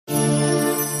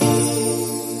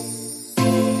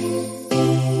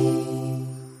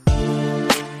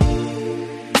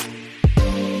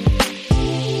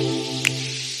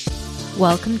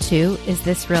Welcome to Is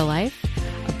This Real Life?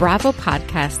 A Bravo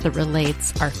podcast that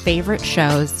relates our favorite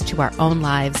shows to our own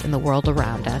lives and the world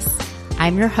around us.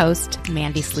 I'm your host,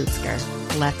 Mandy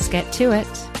Slutzker. Let's get to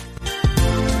it.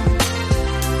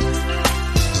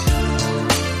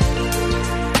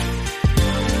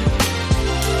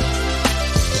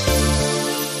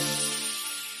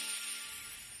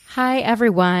 Hi,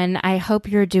 everyone. I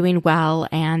hope you're doing well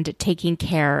and taking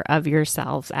care of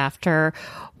yourselves after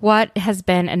what has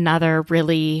been another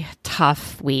really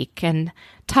tough week. And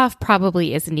tough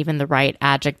probably isn't even the right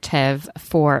adjective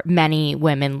for many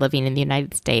women living in the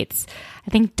United States. I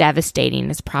think devastating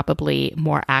is probably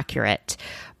more accurate.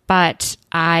 But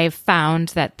I've found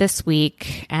that this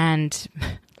week, and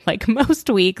like most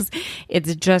weeks,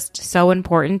 it's just so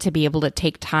important to be able to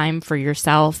take time for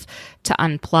yourself to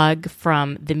unplug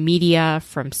from the media,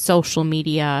 from social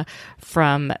media,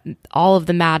 from all of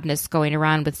the madness going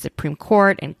around with Supreme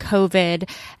Court and COVID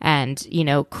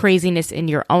and, craziness in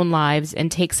your own lives,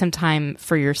 and take some time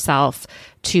for yourself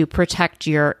to protect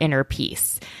your inner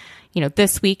peace.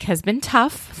 This week has been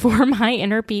tough for my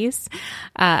inner peace.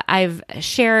 I've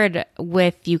shared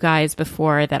with you guys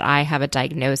before that I have a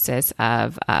diagnosis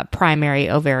of primary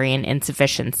ovarian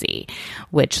insufficiency,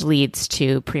 which leads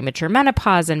to premature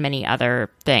menopause and many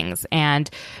other things. And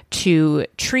to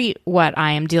treat what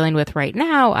I am dealing with right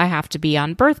now, I have to be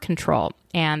on birth control.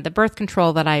 And the birth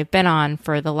control that I've been on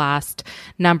for the last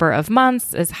number of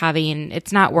months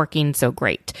it's not working so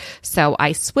great. So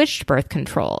I switched birth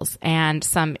controls, and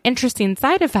some interesting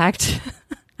side effect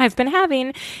I've been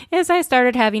having is I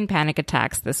started having panic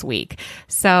attacks this week.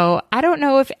 So I don't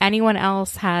know if anyone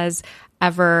else has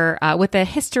ever, with a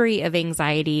history of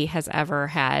anxiety, has ever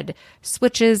had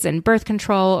switches in birth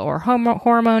control or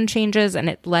hormone changes, and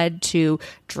it led to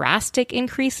drastic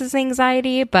increases in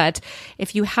anxiety. But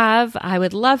if you have, I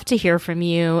would love to hear from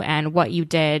you and what you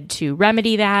did to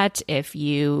remedy that, if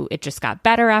it just got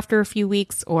better after a few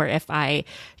weeks, or if I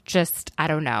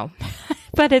don't know.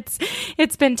 But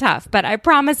it's been tough, but I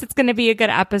promise it's going to be a good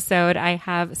episode. I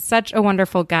have such a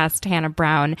wonderful guest, Hannah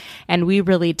Brown, and we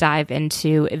really dive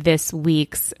into this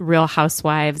week's Real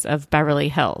Housewives of Beverly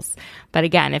Hills. But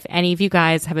again, if any of you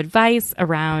guys have advice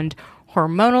around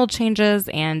hormonal changes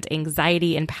and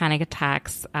anxiety and panic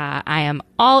attacks, I am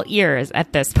all ears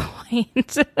at this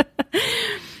point.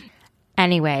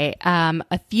 Anyway,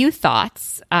 a few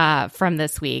thoughts from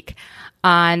this week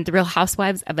on The Real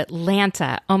Housewives of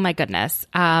Atlanta. Oh my goodness.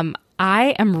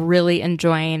 I am really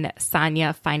enjoying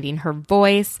Sanya finding her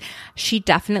voice. She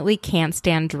definitely can't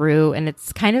stand Drew, and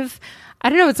it's kind of, I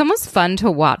don't know, it's almost fun to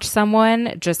watch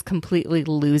someone just completely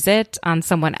lose it on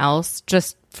someone else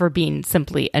just for being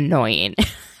simply annoying.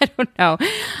 I don't know.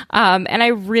 And I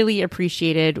really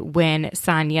appreciated when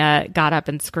Sanya got up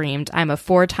and screamed, "I'm a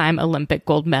 4-time Olympic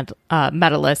gold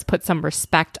medalist. Put some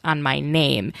respect on my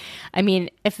name." I mean,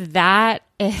 if that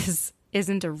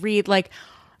isn't a read,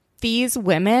 these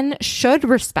women should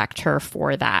respect her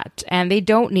for that, and they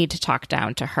don't need to talk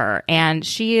down to her. And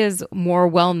she is more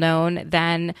well-known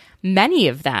than many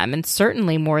of them, and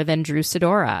certainly more than Drew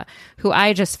Sidora, who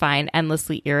I just find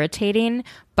endlessly irritating,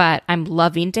 but I'm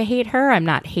loving to hate her. I'm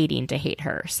not hating to hate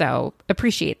her. So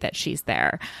appreciate that she's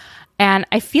there. And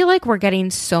I feel like we're getting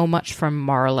so much from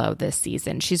Marlo this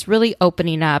season. She's really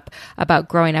opening up about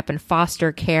growing up in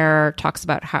foster care, talks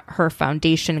about her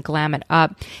foundation, Glam It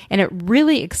Up, and it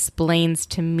really explains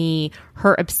to me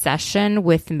her obsession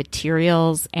with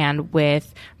materials and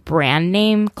with brand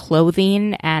name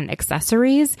clothing and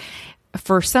accessories.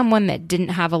 For someone that didn't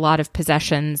have a lot of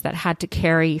possessions, that had to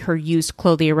carry her used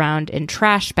clothing around in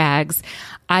trash bags,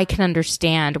 I can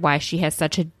understand why she has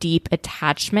such a deep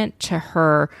attachment to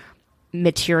her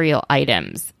material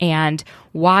items and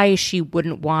why she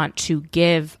wouldn't want to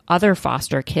give other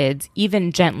foster kids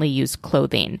even gently used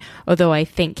clothing, although I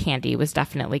think Candy was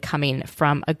definitely coming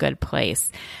from a good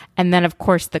place. And then, of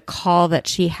course, the call that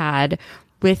she had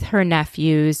with her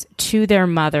nephews to their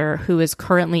mother, who is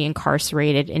currently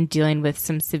incarcerated and dealing with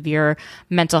some severe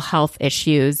mental health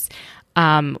issues,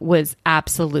 was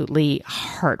absolutely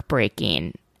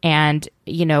heartbreaking. And,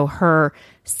 her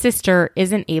sister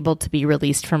isn't able to be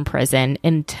released from prison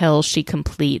until she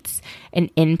completes an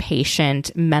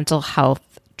inpatient mental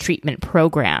health treatment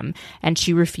program, and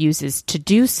she refuses to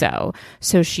do so.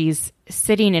 So she's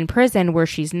sitting in prison where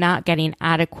she's not getting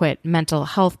adequate mental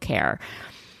health care.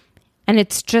 And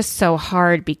it's just so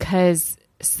hard because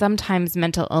sometimes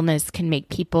mental illness can make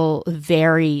people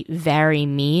very, very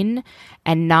mean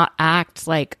and not act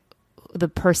like the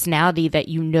personality that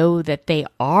that they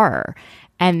are.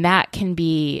 And that can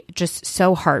be just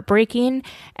so heartbreaking.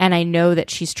 And I know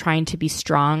that she's trying to be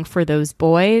strong for those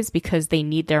boys because they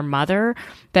need their mother.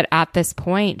 But at this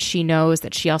point, she knows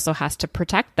that she also has to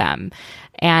protect them.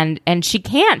 And she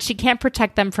can't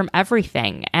protect them from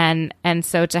everything. And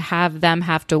so to have them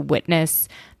have to witness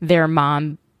their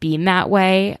mom being that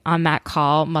way on that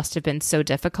call must have been so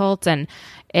difficult. And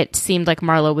it seemed like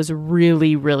Marlo was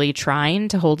really, really trying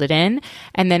to hold it in.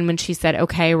 And then when she said,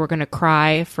 okay, we're going to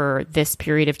cry for this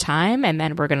period of time, and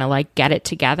then we're going to like get it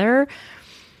together,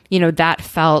 that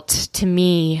felt to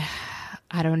me,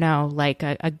 I don't know, like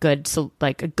a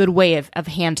good way of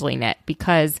handling it,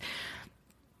 because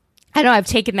I know I've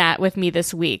taken that with me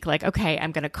this week. Like, okay,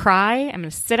 I'm going to cry. I'm going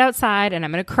to sit outside and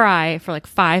I'm going to cry for like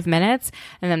 5 minutes,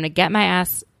 and then I'm going to get my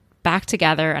ass back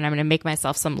together and I'm going to make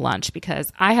myself some lunch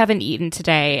because I haven't eaten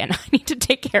today and I need to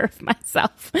take care of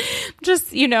myself. Just,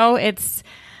 it's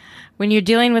when you're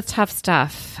dealing with tough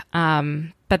stuff.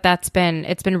 But it's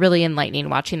been really enlightening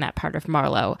watching that part of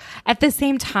Marlo. At the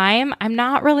same time, I'm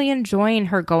not really enjoying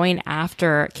her going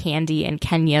after Kandi and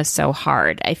Kenya so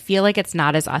hard. I feel like it's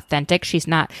not as authentic. She's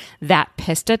not that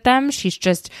pissed at them. She's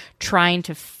just trying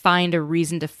to find a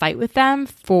reason to fight with them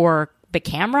for the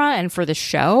camera and for the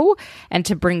show and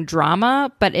to bring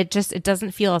drama, but it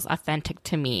doesn't feel as authentic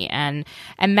to me. And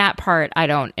that part I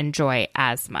don't enjoy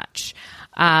as much.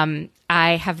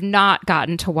 I have not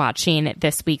gotten to watching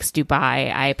this week's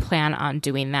Dubai. I plan on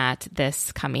doing that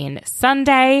this coming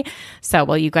Sunday. So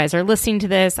while you guys are listening to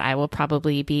this, I will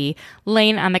probably be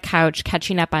laying on the couch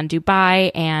catching up on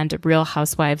Dubai and Real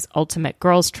Housewives Ultimate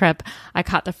Girls Trip. I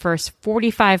caught the first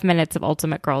 45 minutes of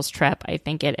Ultimate Girls Trip. I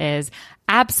think it is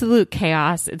absolute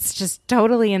chaos. It's just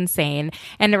totally insane.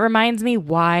 And it reminds me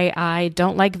why I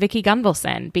don't like Vicki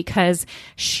Gunvalson, because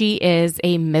she is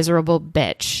a miserable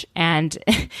bitch. And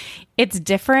it's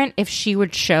different if she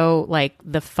would show like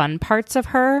the fun parts of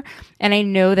her. And I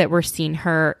know that we're seeing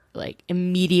her like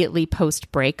immediately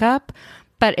post breakup,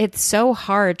 but it's so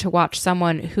hard to watch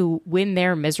someone who, when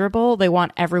they're miserable, they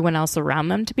want everyone else around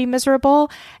them to be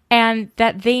miserable, and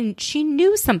that she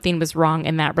knew something was wrong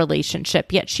in that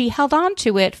relationship, yet she held on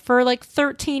to it for like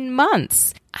 13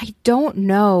 months. I don't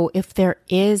know if there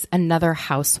is another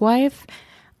housewife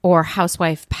or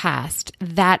housewife past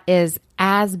that is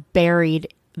as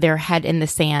buried their head in the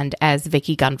sand as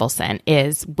Vicki Gunvalson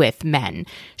is with men.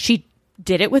 She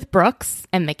did it with Brooks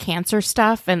and the cancer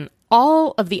stuff, and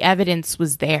all of the evidence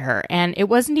was there. And it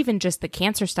wasn't even just the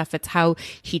cancer stuff. It's how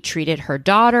he treated her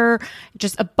daughter,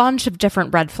 just a bunch of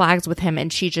different red flags with him.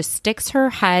 And she just sticks her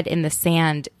head in the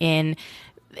sand and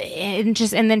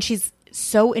then she's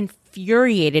so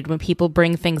infuriated when people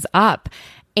bring things up.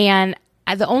 And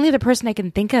the only other person I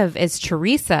can think of is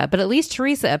Teresa, but at least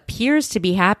Teresa appears to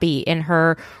be happy in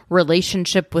her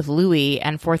relationship with Louis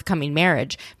and forthcoming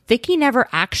marriage. Vicki never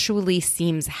actually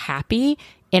seems happy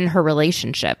in her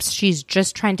relationships. She's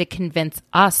just trying to convince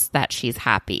us that she's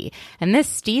happy. And this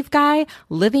Steve guy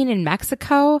living in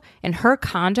Mexico in her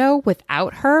condo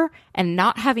without her and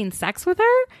not having sex with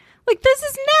her, like, this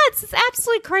is nuts. It's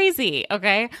absolutely crazy.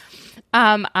 Okay.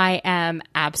 I am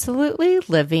absolutely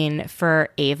living for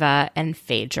Ava and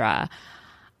Phaedra.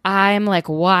 I'm like,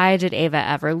 why did Ava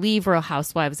ever leave Real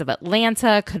Housewives of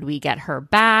Atlanta? Could we get her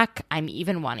back? I'm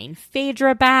even wanting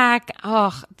Phaedra back.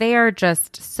 Oh, they are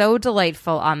just so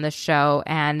delightful on the show,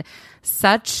 and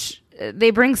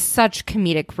they bring such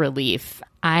comedic relief.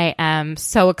 I am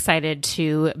so excited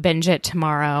to binge it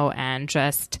tomorrow and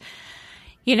just,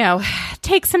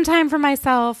 take some time for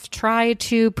myself, try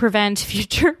to prevent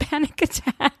future panic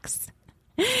attacks.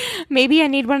 Maybe I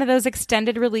need one of those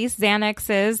extended release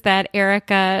Xanaxes that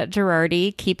Erica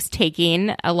Girardi keeps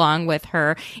taking along with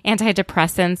her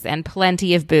antidepressants and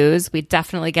plenty of booze. We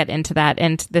definitely get into that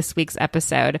in this week's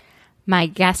episode. My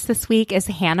guest this week is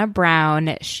Hannah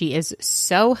Brown. She is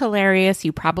so hilarious.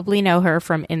 You probably know her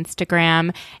from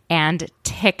Instagram and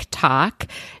TikTok.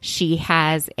 She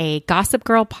has a Gossip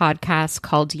Girl podcast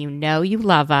called You Know You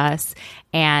Love Us,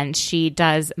 and she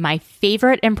does my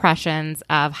favorite impressions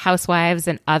of housewives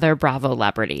and other Bravo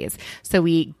celebrities. So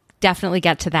we definitely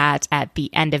get to that at the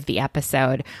end of the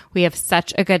episode. We have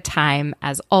such a good time.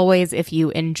 As always, if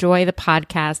you enjoy the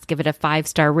podcast, give it a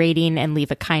 5-star rating and leave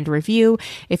a kind review.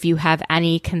 If you have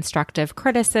any constructive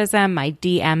criticism, my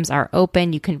DMs are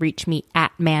open. You can reach me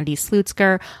at Mandy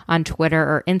Slutsker on Twitter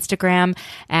or Instagram.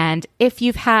 And if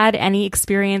you've had any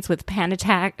experience with panic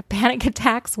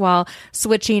attacks while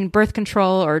switching birth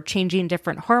control or changing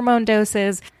different hormone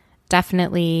doses,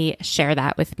 definitely share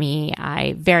that with me.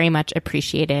 I very much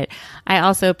appreciate it. I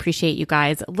also appreciate you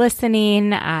guys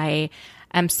listening. I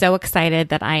am so excited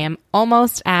that I am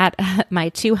almost at my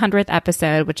 200th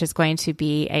episode, which is going to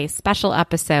be a special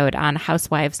episode on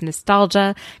Housewives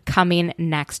nostalgia coming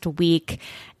next week.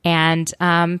 And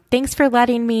thanks for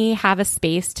letting me have a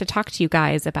space to talk to you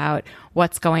guys about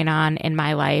what's going on in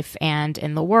my life and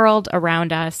in the world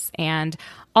around us, and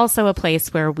also a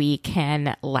place where we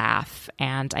can laugh.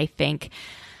 And I think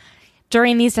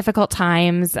during these difficult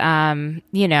times, and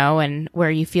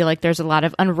where you feel like there's a lot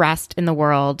of unrest in the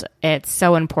world, it's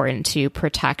so important to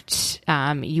protect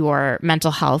your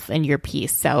mental health and your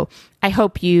peace. So I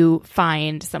hope you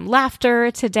find some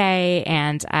laughter today,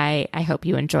 and I hope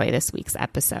you enjoy this week's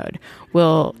episode.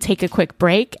 We'll take a quick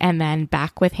break and then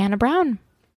back with Hannah Brown.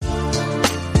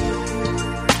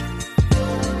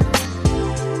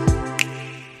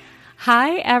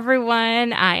 Hi,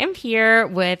 everyone. I am here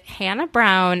with Hannah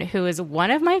Brown, who is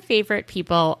one of my favorite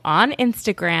people on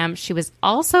Instagram. She was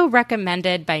also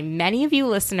recommended by many of you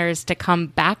listeners to come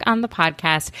back on the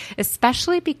podcast,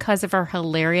 especially because of her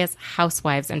hilarious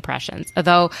Housewives impressions.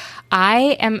 Although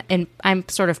I'm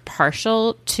sort of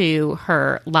partial to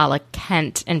her Lala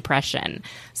Kent impression.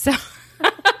 So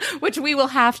which we will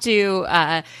have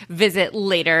to visit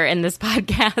later in this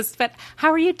podcast. But how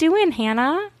are you doing,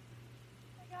 Hannah?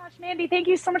 Mandy, thank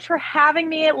you so much for having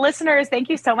me. Listeners, thank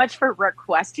you so much for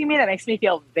requesting me. That makes me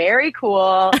feel very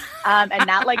cool and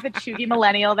not like the chuggy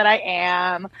millennial that I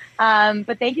am.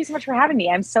 But thank you so much for having me.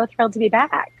 I'm so thrilled to be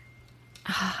back.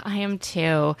 I am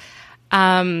too.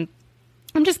 I'm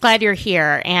just glad you're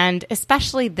here, and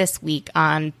especially this week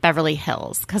on Beverly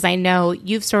Hills, because I know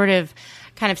you've sort of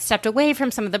kind of stepped away from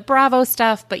some of the Bravo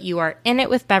stuff, but you are in it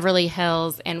with Beverly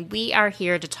Hills, and we are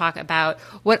here to talk about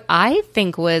what I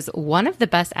think was one of the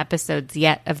best episodes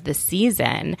yet of the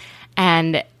season.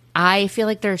 And I feel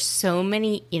like there's so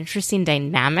many interesting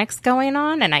dynamics going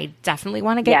on, and I definitely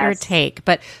want to get your take,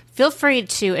 but feel free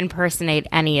to impersonate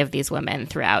any of these women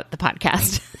throughout the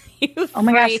podcast. Oh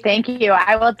my gosh, thank you.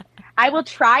 I will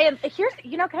try. And here's,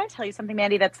 can I tell you something,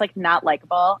 Mandy, that's like not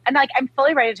likable? And like, I'm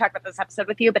fully ready to talk about this episode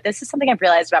with you, but this is something I've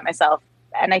realized about myself.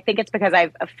 And I think it's because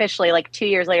I've officially, like 2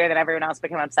 years later than everyone else,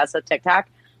 become obsessed with TikTok.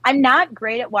 I'm not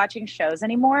great at watching shows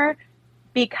anymore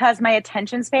because my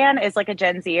attention span is like a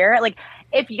Gen Zer. Like,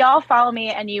 if y'all follow me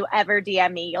and you ever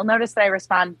DM me, you'll notice that I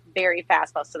respond very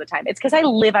fast most of the time. It's because I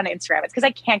live on Instagram. It's because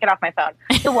I can't get off my phone.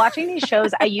 So watching these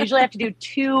shows, I usually have to do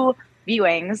two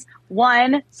viewings.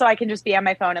 One, so I can just be on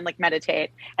my phone and like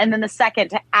meditate. And then the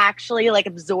second, to actually like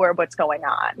absorb what's going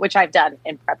on, which I've done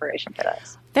in preparation for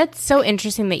this. That's so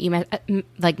interesting that you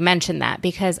mentioned that,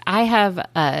 because I have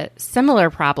a similar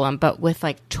problem, but with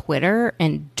like Twitter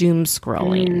and doom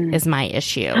scrolling is my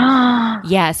issue.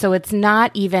 Yeah, so it's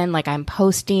not even like I'm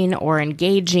posting or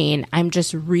engaging. I'm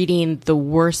just reading the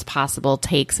worst possible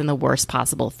takes and the worst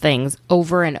possible things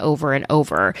over and over and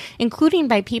over, including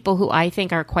by people who I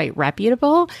think are quite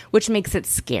reputable, which makes it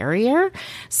scarier.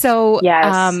 So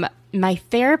yes. My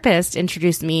therapist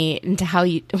introduced me into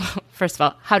first of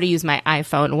all, how to use my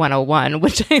iPhone 101,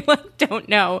 which I don't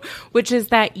know, which is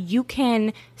that you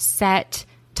can set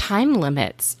time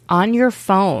limits on your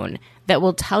phone that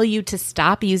will tell you to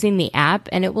stop using the app,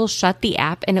 and it will shut the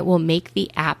app, and it will make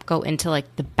the app go into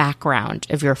like the background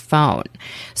of your phone.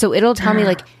 So it'll tell me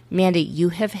like, Mandy, you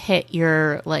have hit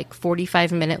your like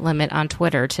 45-minute limit on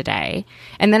Twitter today.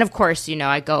 And then of course,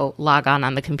 I go log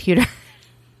on the computer.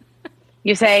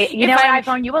 You say,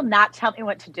 iPhone, you will not tell me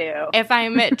what to do. If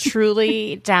I'm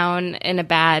truly down in a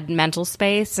bad mental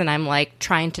space and I'm like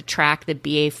trying to track the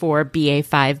BA4,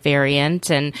 BA5 variant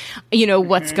and,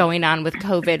 what's going on with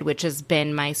COVID, which has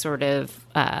been my sort of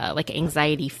like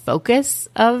anxiety focus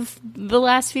of the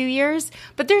last few years.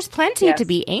 But there's plenty to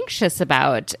be anxious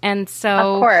about. And so,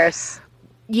 of course,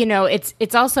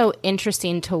 it's also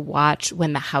interesting to watch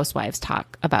when the housewives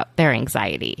talk about their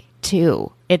anxiety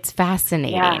too. It's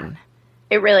fascinating. Yeah.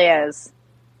 It really is.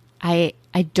 I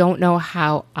don't know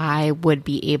how I would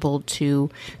be able to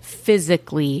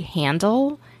physically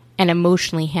handle and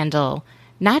emotionally handle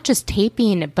not just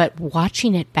taping, but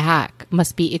watching it back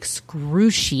must be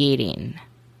excruciating.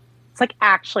 It's like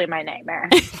actually my nightmare.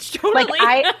 Totally.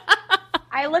 Like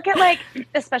I look at like,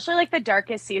 especially like the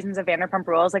darkest seasons of Vanderpump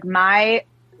Rules, like my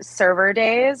server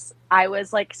days, I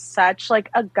was like such like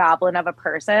a goblin of a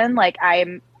person. Like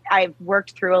I've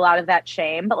worked through a lot of that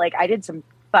shame, but like I did some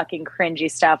fucking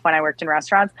cringy stuff when I worked in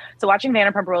restaurants. So watching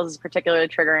Vanderpump Rules is particularly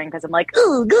triggering because I'm like,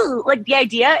 ooh, like the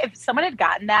idea if someone had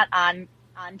gotten that on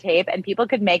tape and people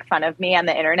could make fun of me on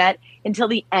the internet until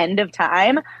the end of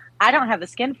time, I don't have the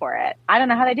skin for it. I don't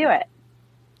know how they do it.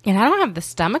 And I don't have the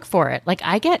stomach for it. Like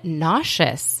I get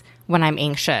nauseous when I'm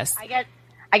anxious.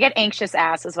 I get anxious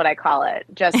ass is what I call it.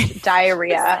 Just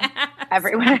diarrhea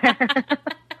everywhere.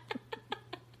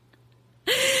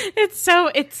 It's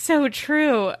so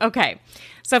true. Okay.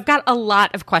 So I've got a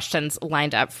lot of questions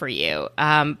lined up for you.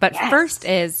 But first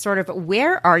is sort of,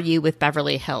 where are you with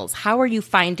Beverly Hills? How are you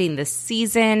finding this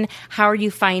season? How are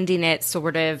you finding it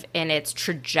sort of in its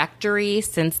trajectory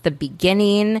since the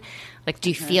beginning? Like, do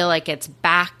you feel like it's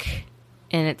back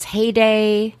in its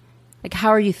heyday? Like,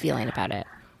 how are you feeling about it?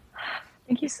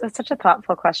 Thank you. That's such a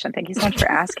thoughtful question. Thank you so much for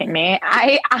asking me.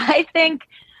 I think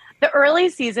the early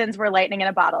seasons were lightning in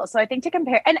a bottle. So I think to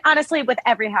compare, and honestly, with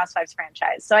every Housewives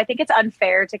franchise, so I think it's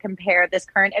unfair to compare this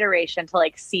current iteration to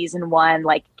like season one,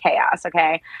 like chaos.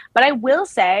 Okay. But I will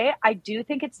say, I do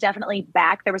think it's definitely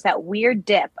back. There was that weird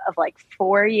dip of like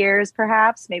 4 years,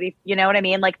 perhaps, maybe, you know what I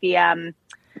mean? Like the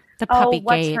puppy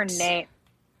what's gate. her name?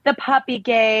 The puppy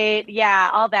gate.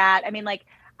 Yeah. All that. I mean, like,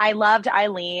 I loved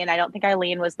Eileen. I don't think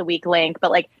Eileen was the weak link,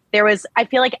 but like I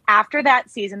feel like after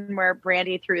that season where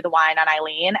Brandy threw the wine on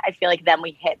Eileen, I feel like then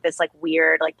we hit this like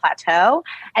weird like plateau.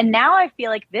 And now I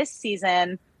feel like this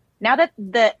season, now that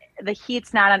the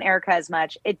heat's not on Erica as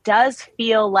much, it does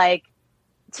feel like,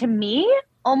 to me,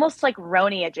 almost like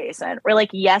Roni adjacent. Where like,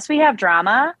 yes, we have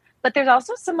drama, but there's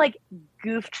also some like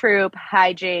goof troop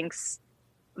hijinks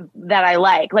that I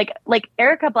like. Like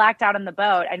Erica blacked out on the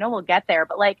boat. I know we'll get there,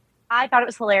 but like, I thought it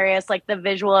was hilarious, like the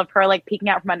visual of her like peeking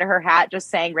out from under her hat, just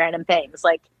saying random things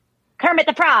like Kermit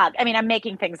the Frog. I mean, I'm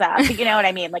making things up, but you know what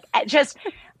I mean? Like just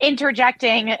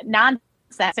interjecting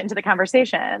nonsense into the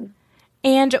conversation.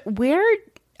 And where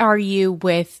are you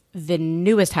with the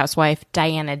newest housewife,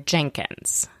 Diana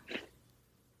Jenkins?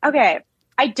 Okay.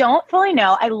 I don't fully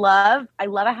know. I love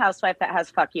a housewife that has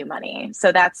fuck you money.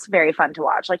 So that's very fun to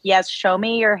watch. Like, yes, show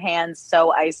me your hands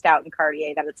so iced out in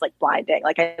Cartier that it's like blinding.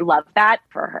 Like, I love that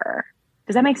for her.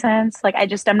 Does that make sense? Like,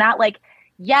 I'm not like,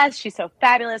 yes, she's so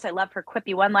fabulous. I love her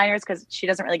quippy one-liners because she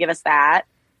doesn't really give us that.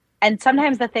 And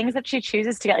sometimes the things that she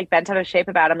chooses to get like bent out of shape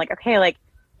about, I'm like, okay, like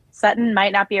Sutton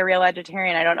might not be a real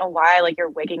vegetarian. I don't know why like you're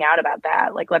wigging out about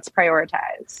that. Like, let's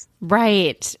prioritize.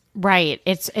 Right.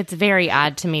 It's very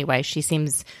odd to me why she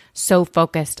seems so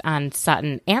focused on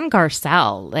Sutton and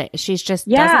Garcelle. She's just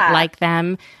doesn't like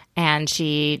them. And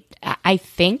I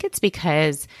think it's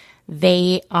because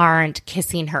they aren't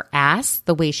kissing her ass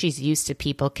the way she's used to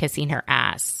people kissing her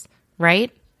ass. Right?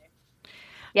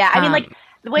 Yeah. I mean, like,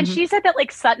 when she said that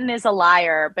like Sutton is a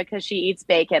liar because she eats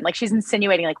bacon, like she's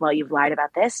insinuating like, well, you've lied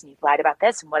about this and you've lied about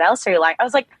this. And what else are you lying? I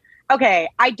was like, okay,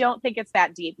 I don't think it's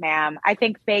that deep, ma'am. I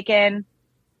think bacon,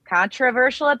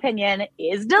 controversial opinion,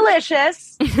 is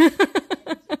delicious.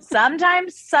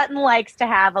 Sometimes Sutton likes to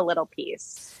have a little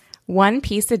piece. 1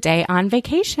 piece a day on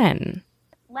vacation.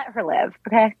 Let her live.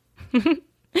 Okay.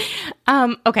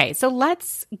 Okay. So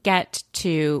let's get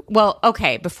to,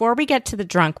 before we get to the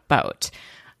drunk boat,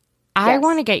 I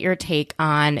want to get your take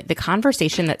on the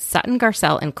conversation that Sutton,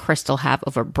 Garcelle, and Crystal have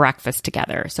over breakfast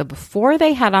together. So before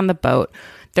they head on the boat,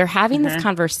 they're having this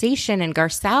conversation, and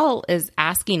Garcelle is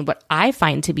asking what I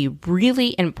find to be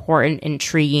really important,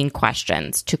 intriguing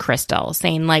questions to Crystal,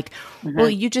 saying like, well,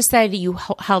 you just said you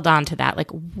held on to that.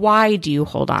 Like, why do you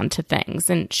hold on to things?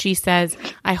 And she says,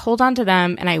 I hold on to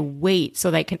them and I wait so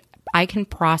that I can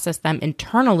process them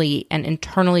internally and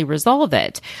internally resolve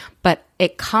it. But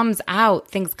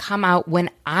things come out when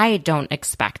I don't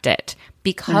expect it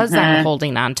because I'm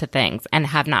holding on to things and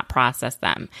have not processed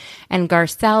them. And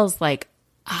Garcelle's like,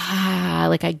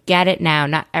 like I get it now.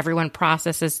 Not everyone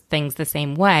processes things the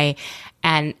same way.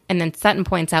 And then Sutton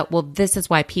points out, well, this is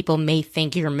why people may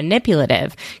think you're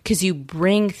manipulative because you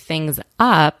bring things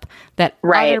up that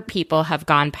other people have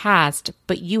gone past,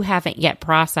 but you haven't yet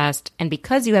processed. And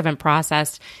because you haven't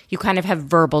processed, you kind of have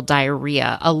verbal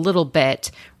diarrhea a little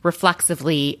bit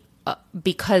reflexively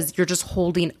because you're just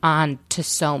holding on to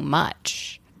so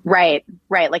much. Right.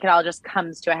 Like it all just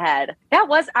comes to a head.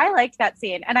 I liked that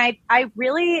scene. And I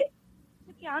really,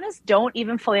 to be honest, don't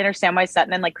even fully understand why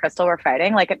Sutton and like Crystal were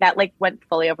fighting. Like that like went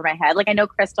fully over my head. Like I know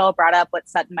Crystal brought up what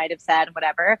Sutton might have said and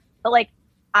whatever, but like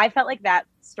I felt like that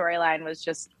storyline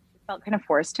felt kind of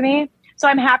forced to me. So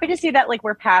I'm happy to see that like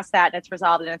we're past that and it's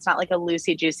resolved and it's not like a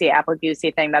loosey juicy apple goosey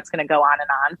thing that's going to go on and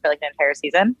on for like the entire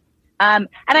season. And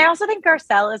I also think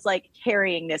Garcelle is like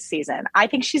carrying this season. I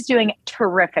think she's doing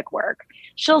terrific work.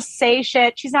 She'll say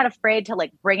shit. She's not afraid to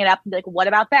like bring it up and be like, what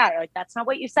about that? Or, like, that's not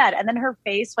what you said. And then her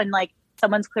face when like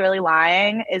someone's clearly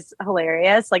lying is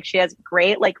hilarious. Like she has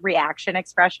great like reaction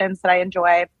expressions that I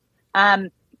enjoy.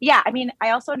 Yeah, I mean,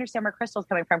 I also understand where Crystal's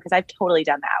coming from because I've totally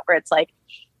done that where it's like,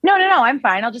 no, I'm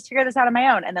fine. I'll just figure this out on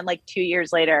my own. And then like 2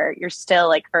 years later, you're still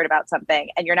like hurt about something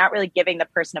and you're not really giving the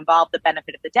person involved the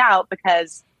benefit of the doubt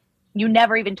because you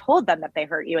never even told them that they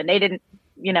hurt you and they didn't,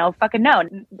 fucking know.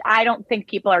 I don't think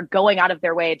people are going out of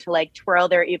their way to like twirl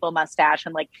their evil mustache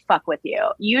and like fuck with you.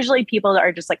 Usually people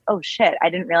are just like, oh shit,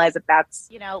 I didn't realize that that's,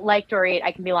 like Dorit,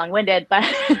 I can be long-winded, but,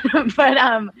 but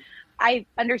I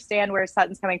understand where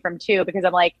Sutton's coming from too, because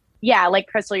I'm like, yeah, like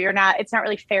Crystal, it's not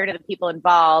really fair to the people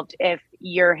involved if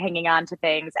you're hanging on to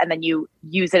things and then you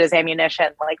use it as ammunition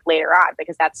like later on,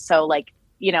 because that's so like,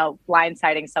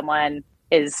 blindsiding someone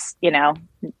is,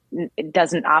 it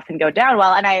doesn't often go down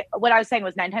well. And what I was saying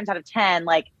was 9 times out of 10,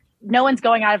 like no one's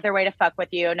going out of their way to fuck with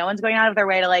you. No one's going out of their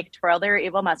way to like twirl their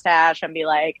evil mustache and be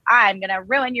like, I'm going to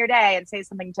ruin your day and say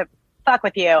something to fuck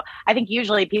with you. I think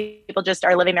usually people just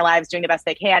are living their lives doing the best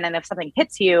they can. And if something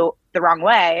hits you the wrong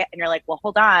way and you're like, well,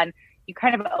 hold on, you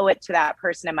kind of owe it to that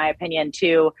person, in my opinion,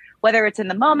 to whether it's in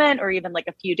the moment or even like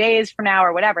a few days from now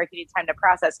or whatever, if you need time to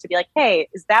process, to be like, hey,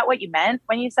 is that what you meant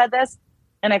when you said this?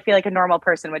 And I feel like a normal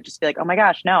person would just be like, oh my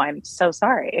gosh, no, I'm so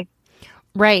sorry.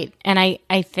 Right. And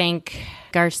I think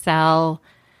Garcelle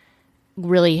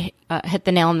really hit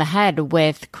the nail on the head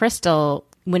with Crystal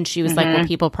when she was like, well,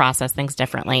 people process things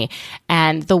differently.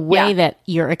 And the way that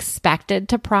you're expected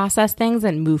to process things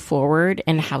and move forward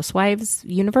in Housewives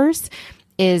universe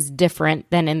is different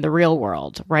than in the real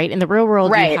world, right? In the real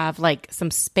world, you have like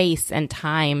some space and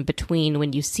time between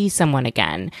when you see someone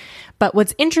again. But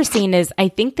what's interesting is I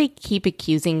think they keep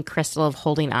accusing Crystal of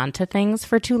holding on to things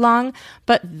for too long,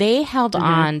 but they held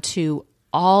on to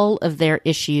all of their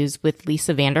issues with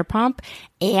Lisa Vanderpump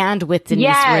and with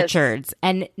Denise Richards,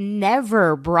 and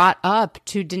never brought up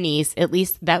to Denise, at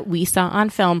least that we saw on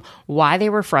film, why they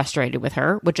were frustrated with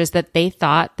her, which is that they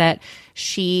thought that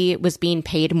she was being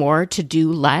paid more to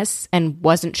do less and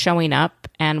wasn't showing up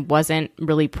and wasn't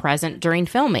really present during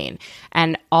filming.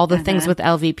 And all the things with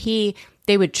LVP,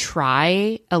 they would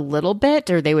try a little bit,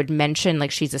 or they would mention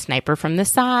like she's a sniper from the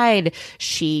side.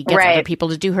 She gets other people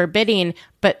to do her bidding.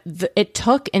 But it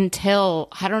took until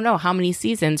I don't know how many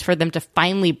seasons for them to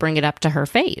finally bring it up to her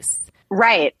face.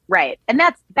 Right. And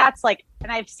that's like,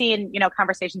 and I've seen,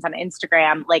 conversations on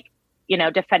Instagram, like,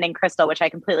 defending Crystal, which I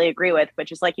completely agree with,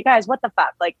 which is like, you guys, what the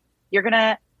fuck? Like, you're going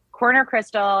to corner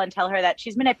Crystal and tell her that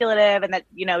she's manipulative and that,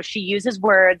 she uses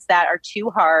words that are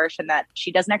too harsh and that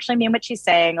she doesn't actually mean what she's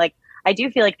saying. Like, I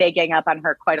do feel like they gang up on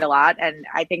her quite a lot. And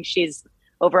I think she's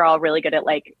overall really good at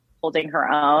like holding her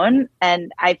own.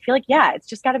 And I feel like, it's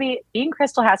just got to be, being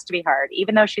Crystal has to be hard,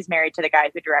 even though she's married to the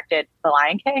guy who directed The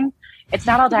Lion King. It's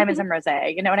not all diamonds and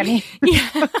rosé. You know what I mean?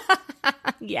 Yeah.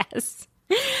 Yes.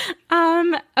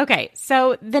 Okay.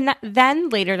 So then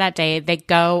later that day, they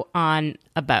go on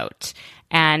a boat.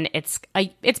 And it's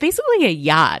basically a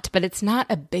yacht, but it's not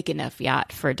a big enough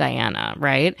yacht for Diana,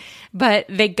 right? But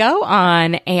they go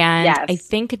on, and I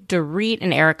think Dorit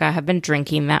and Erica have been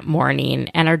drinking that morning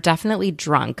and are definitely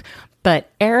drunk.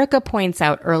 But Erica points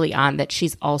out early on that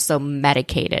she's also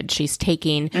medicated. She's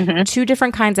taking 2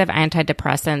 different kinds of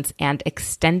antidepressants and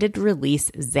extended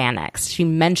release Xanax. She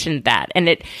mentioned that. And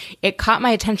it caught my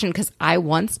attention because I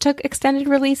once took extended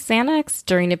release Xanax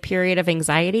during a period of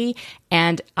anxiety,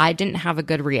 and I didn't have a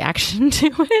good reaction to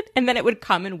it. And then it would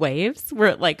come in waves where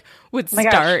it like would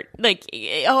start like,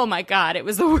 oh my God, it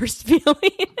was the worst feeling.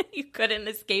 You couldn't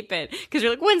escape it because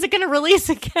you're like, when's it going to release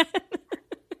again?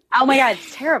 Oh my God,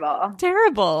 it's terrible.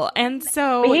 Terrible. And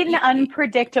so being an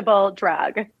unpredictable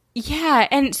drug. Yeah.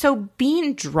 And so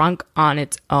being drunk on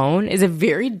its own is a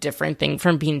very different thing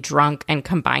from being drunk and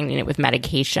combining it with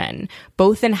medication,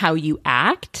 both in how you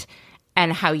act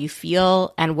and how you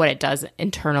feel and what it does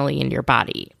internally in your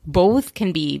body. Both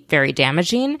can be very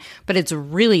damaging, but it's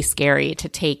really scary to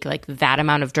take like that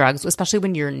amount of drugs, especially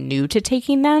when you're new to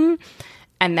taking them,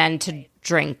 and then to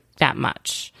drink that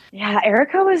much. Yeah,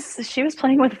 Erica she was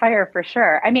playing with fire for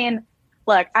sure. I mean,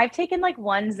 look, I've taken like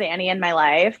one Xanny in my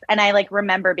life, and I like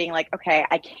remember being like, okay,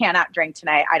 I cannot drink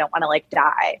tonight. I don't want to like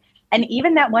die. And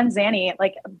even that one Xanny,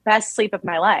 like best sleep of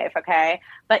my life. Okay.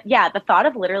 But yeah, the thought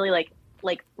of literally like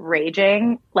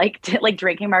raging, like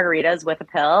drinking margaritas with a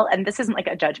pill. And this isn't like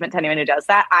a judgment to anyone who does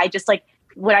that. I just like,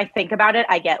 when I think about it,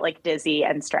 I get like dizzy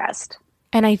and stressed.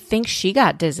 And I think she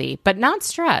got dizzy, but not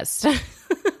stressed.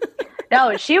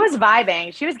 No, she was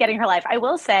vibing. She was getting her life. I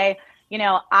will say,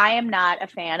 I am not a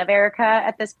fan of Erica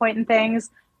at this point in things.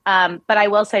 But I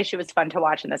will say she was fun to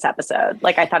watch in this episode.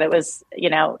 Like, I thought it was,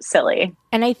 silly.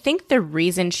 And I think the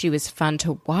reason she was fun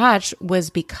to watch was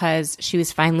because she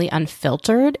was finally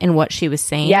unfiltered in what she was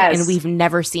saying. Yes. And we've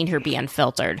never seen her be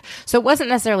unfiltered. So it wasn't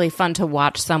necessarily fun to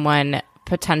watch someone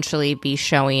potentially be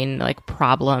showing like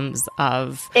problems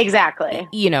of exactly,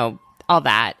 all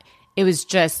that. It was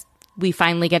just, we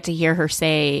finally get to hear her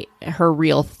say her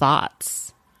real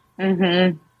thoughts.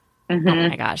 Mm-hmm. Oh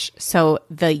my gosh. So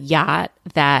the yacht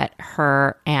that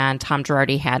her and Tom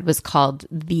Girardi had was called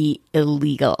the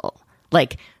Illegal,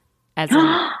 like as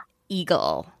an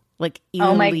eagle, like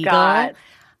illegal. Oh my God.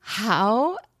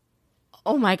 How?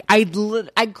 Oh my, I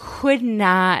could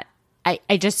not,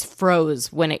 I just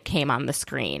froze when it came on the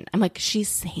screen. I'm like, she's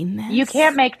saying this? You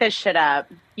can't make this shit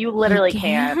up. You literally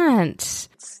can't.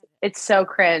 It's so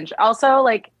cringe. Also,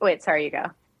 like, wait, sorry, you go.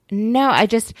 No,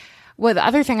 well, the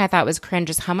other thing I thought was cringe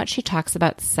is how much she talks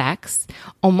about sex,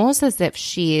 almost as if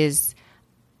she's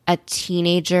a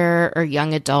teenager or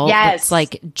young adult that's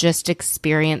like just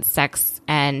experienced sex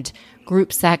and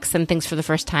group sex and things for the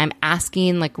first time,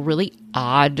 asking like really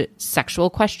odd sexual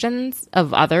questions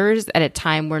of others at a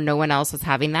time where no one else is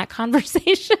having that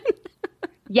conversation.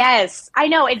 Yes, I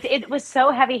know. It was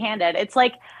so heavy-handed. It's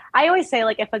like, I always say,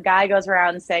 like, if a guy goes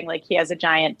around saying, like, he has a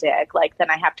giant dick, like, then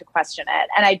I have to question it.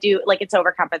 And I do, like, it's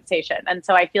overcompensation. And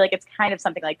so I feel like it's kind of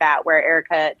something like that where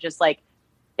Erika just, like,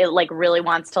 it, like, really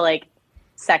wants to, like,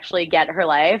 sexually get her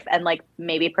life and, like,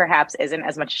 maybe perhaps isn't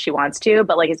as much as she wants to,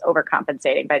 but, like, is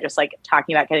overcompensating by just, like,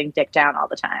 talking about getting dick down all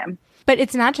the time. But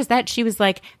it's not just that. She was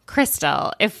like,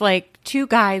 Crystal, if like two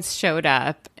guys showed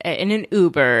up in an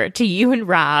Uber to you and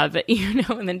Rob, you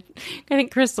know, and then I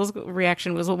think Crystal's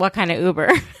reaction was, well, what kind of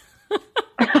Uber?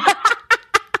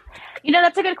 You know,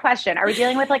 that's a good question. Are we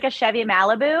dealing with like a Chevy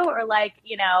Malibu or like,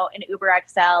 you know, an Uber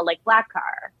XL, like black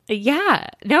car? Yeah.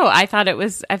 No, I thought it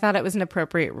was an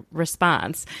appropriate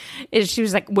response. She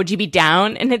was like, would you be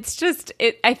down? And it's just,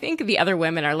 I think the other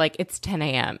women are like, it's 10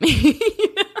 a.m. You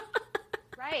know?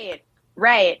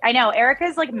 Right. I know.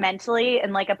 Erika's like mentally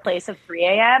in like a place of 3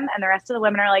 a.m. and the rest of the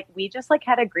women are like, we just like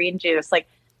had a green juice. Like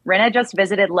Rinna just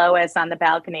visited Lois on the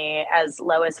balcony as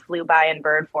Lois flew by in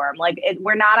bird form. Like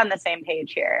we're not on the same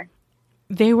page here.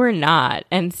 They were not.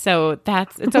 And so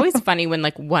it's always funny when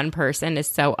like one person is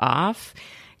so off,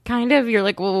 kind of, you're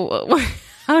like, well,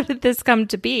 how did this come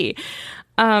to be?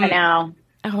 I know.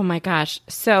 Oh my gosh.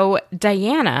 So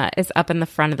Diana is up in the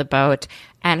front of the boat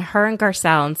and her and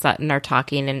Garcelle and Sutton are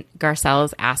talking and Garcelle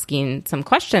is asking some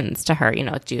questions to her, you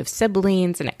know, like, do you have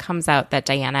siblings? And it comes out that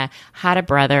Diana had a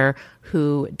brother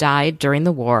who died during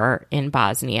the war in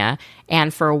Bosnia.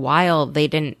 And for a while, they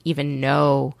didn't even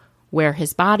know where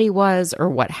his body was or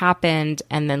what happened.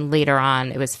 And then later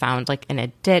on, it was found like in a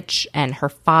ditch and her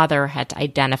father had to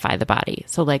identify the body.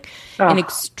 So like an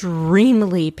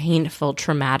extremely painful,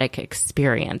 traumatic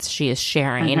experience she is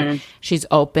sharing. Mm-hmm. She's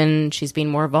open. She's being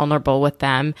more vulnerable with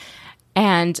them.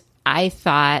 And I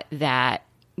thought that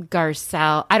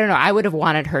Garcelle, I don't know, I would have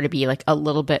wanted her to be like a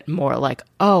little bit more like,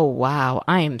 oh, wow,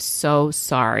 I am so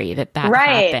sorry that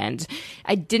happened.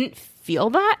 I didn't feel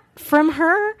that from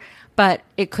her. But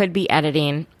it could be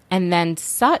editing. And then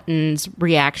Sutton's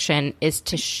reaction is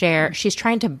to share. She's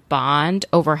trying to bond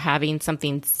over having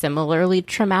something similarly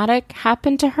traumatic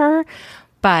happen to her.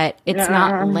 But it's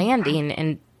not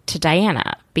landing to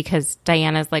Diana because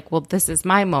Diana's like, well, this is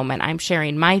my moment. I'm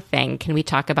sharing my thing. Can we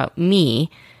talk about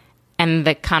me? And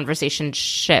the conversation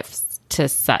shifts to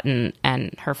Sutton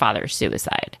and her father's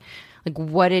suicide. Like,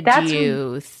 what did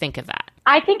you think of that?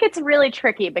 I think it's really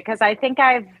tricky because I think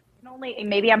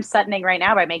maybe I'm Suttoning right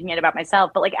now by making it about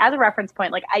myself, but like as a reference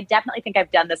point, like I definitely think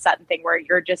I've done the Sutton thing where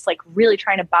you're just like really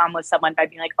trying to bond with someone by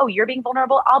being like, oh, you're being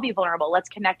vulnerable, I'll be vulnerable. Let's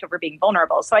connect over being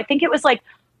vulnerable. So I think it was like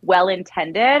well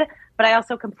intended, but I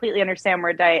also completely understand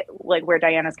where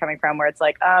Diana's coming from, where it's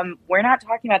like, we're not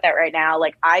talking about that right now.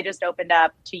 Like I just opened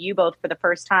up to you both for the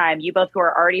first time, you both who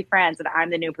are already friends, and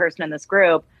I'm the new person in this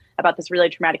group about this really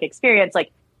traumatic experience.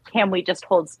 Like, can we just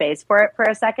hold space for it for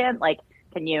a second? Like,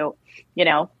 can you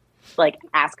know, like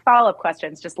ask follow-up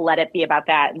questions, just let it be about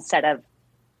that instead of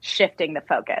shifting the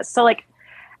focus. So like,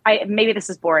 maybe this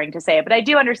is boring to say, but I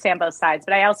do understand both sides,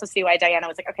 but I also see why Diana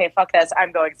was like, okay, fuck this,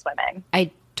 I'm going swimming.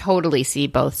 I totally see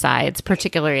both sides,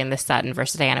 particularly in the Sutton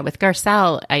versus Diana. With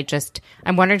Garcelle,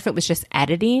 I'm wondering if it was just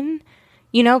editing,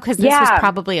 you know, because this was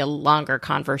probably a longer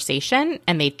conversation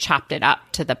and they chopped it up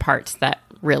to the parts that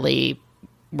really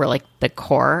were like the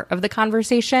core of the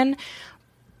conversation.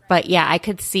 But yeah, I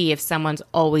could see if someone's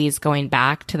always going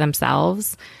back to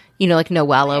themselves, you know, like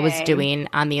Noella was doing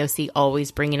on the OC, always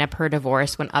bringing up her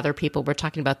divorce when other people were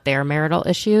talking about their marital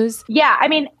issues. Yeah, I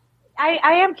mean,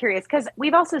 I am curious because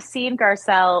we've also seen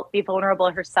Garcelle be vulnerable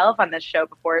herself on this show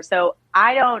before. So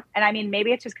I don't, and I mean,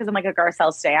 maybe it's just because I'm like a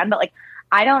Garcelle stan, but like,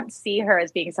 I don't see her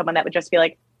as being someone that would just be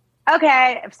like,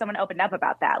 okay, if someone opened up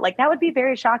about that, like that would be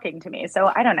very shocking to me.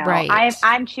 So I don't know. Right.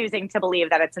 I'm choosing to believe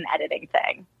that it's an editing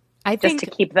thing. I think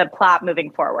just to keep the plot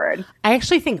moving forward. I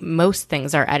actually think most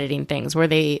things are editing things where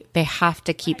they have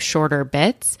to keep shorter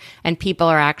bits, and people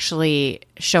are actually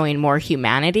showing more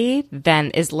humanity than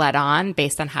is let on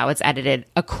based on how it's edited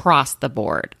across the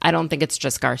board. I don't think it's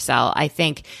just Garcelle. I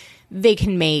think they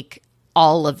can make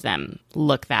all of them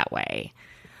look that way.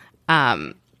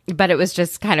 But it was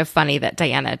just kind of funny that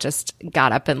Diana just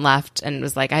got up and left and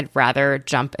was like, I'd rather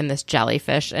jump in this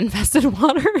jellyfish infested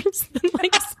waters than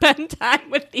like spend time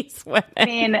with these women. I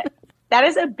mean, that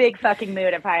is a big fucking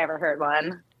mood if I ever heard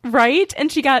one. Right?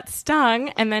 And she got stung,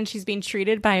 and then she's being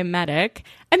treated by a medic,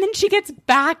 and then she gets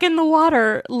back in the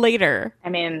water later. I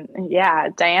mean, yeah,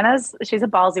 she's a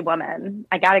ballsy woman.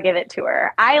 I got to give it to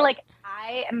her.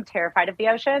 I am terrified of the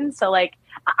ocean. So like,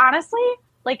 honestly,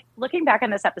 like looking back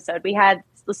on this episode, we had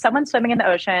someone swimming in the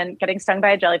ocean, getting stung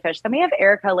by a jellyfish. Then we have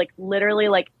Erica like literally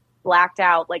like blacked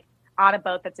out, like on a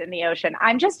boat that's in the ocean.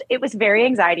 It was very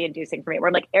anxiety inducing for me.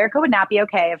 Where like Erica would not be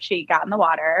okay if she got in the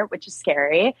water, which is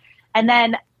scary. And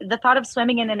then the thought of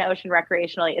swimming in an ocean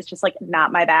recreationally is just like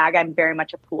not my bag. I'm very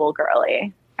much a pool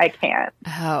girly. I can't.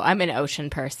 Oh, I'm an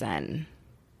ocean person.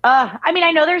 I mean,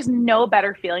 I know there's no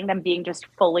better feeling than being just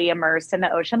fully immersed in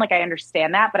the ocean. Like I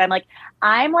understand that, but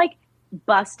I'm like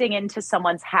busting into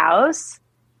someone's house,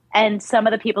 and some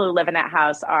of the people who live in that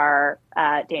house are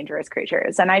dangerous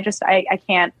creatures. And I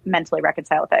can't mentally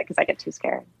reconcile with it because I get too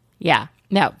scared. Yeah,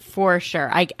 no, for sure.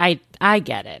 I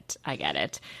get it. I get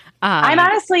it. I'm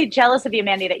honestly jealous of you,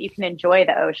 Mandy, that you can enjoy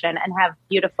the ocean and have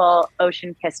beautiful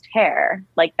ocean-kissed hair.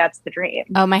 Like, that's the dream.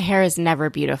 Oh, my hair is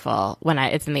never beautiful when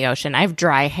it's in the ocean. I have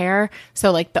dry hair, so,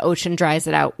 like, the ocean dries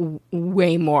it out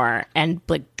way more and,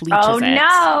 like, bleaches it. Oh,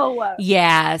 no!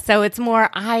 Yeah, so it's more,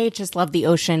 I just love the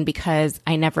ocean because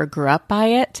I never grew up by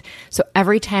it. So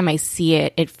every time I see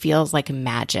it, it feels like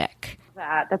magic.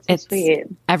 That's so sweet.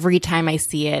 Every time I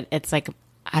see it, it's like,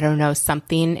 I don't know,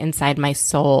 something inside my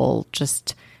soul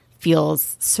just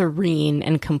feels serene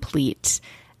and complete.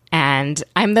 And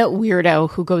I'm the weirdo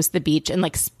who goes to the beach and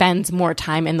like spends more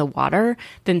time in the water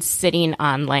than sitting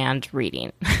on land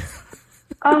reading.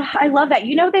 Oh, I love that.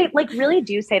 You know, they like really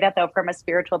do say that though, from a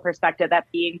spiritual perspective, that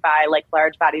being by like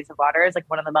large bodies of water is like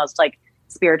one of the most like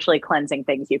spiritually cleansing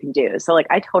things you can do. So like,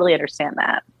 I totally understand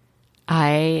that.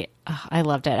 I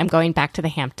loved it. I'm going back to the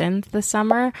Hamptons this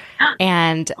summer.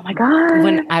 And oh my God,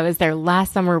 when I was there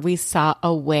last summer, we saw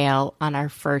a whale on our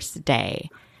first day.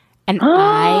 And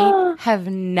I have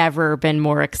never been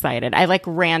more excited. I like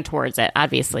ran towards it,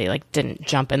 obviously, like didn't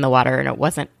jump in the water, and it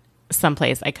wasn't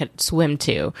someplace I could swim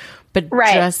to, but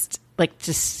just like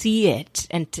to see it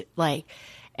and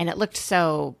it looked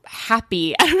so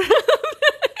happy.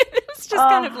 Just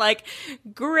kind of like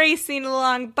gracing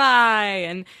along by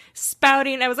and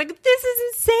spouting. I was like, this is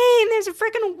insane. There's a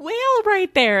freaking whale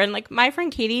right there. And like my friend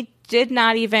Katie did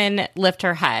not even lift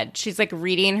her head. She's like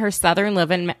reading her Southern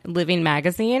Living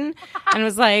magazine and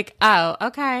was like, oh,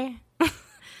 okay.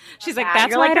 She's like,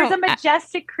 that's why there's a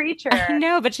majestic creature. I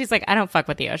know, but she's like, I don't fuck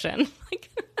with the ocean.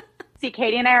 See,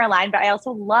 Katie and I are aligned, but I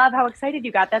also love how excited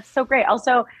you got. That's so great.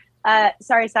 Also,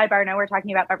 sorry, sidebar. I know we're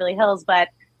talking about Beverly Hills, but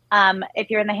if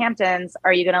you're in the Hamptons,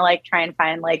 are you going to like try and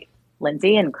find like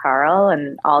Lindsay and Carl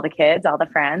and all the kids, all the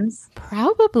friends?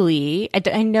 Probably.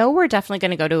 I know we're definitely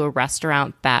going to go to a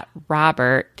restaurant that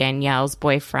Robert, Danielle's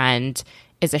boyfriend,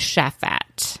 is a chef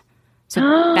at. So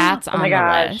that's on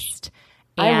the list.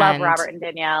 I love Robert and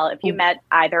Danielle. If you met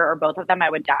either or both of them, I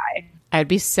would die. I'd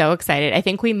be so excited. I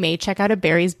think we may check out a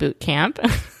Barry's boot camp.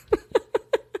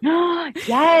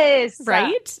 Yes.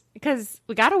 Right? Because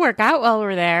we got to work out while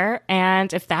we're there.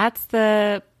 And if that's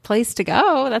the place to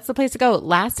go, that's the place to go.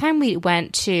 Last time we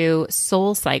went to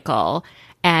Soul Cycle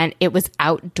and it was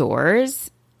outdoors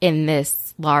in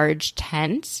this large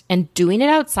tent, and doing it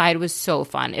outside was so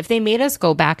fun. If they made us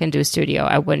go back and do a studio,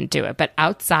 I wouldn't do it. But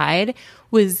outside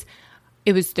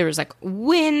there was like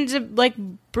wind like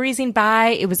breezing by.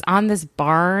 It was on this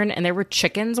barn and there were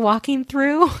chickens walking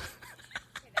through.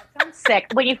 Sounds sick.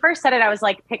 When you first said it, I was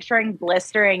like picturing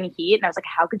blistering heat, and I was like,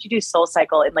 how could you do Soul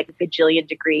Cycle in like a gajillion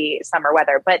degree summer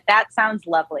weather? But that sounds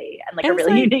lovely and like a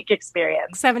really unique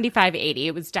experience. 75, 80.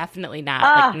 It was definitely not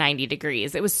like 90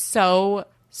 degrees. It was so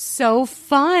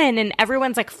fun, and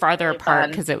everyone's like farther really apart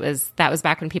because that was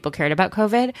back when people cared about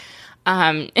COVID.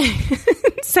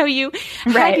 So you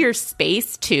had your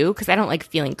space too, because I don't like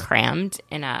feeling crammed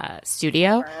in a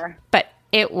studio. Sure. But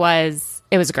it was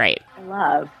great. I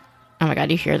love. Oh my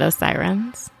God, you hear those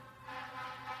sirens?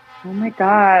 Oh my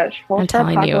gosh. I'm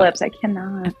telling apocalypse. I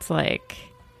cannot. It's like,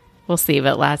 we'll see.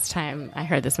 But last time I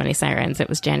heard this many sirens, it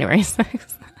was January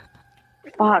 6th.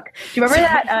 Fuck. Do you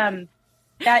remember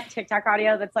that TikTok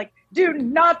audio that's like, do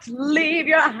not leave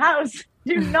your house?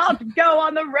 Do not go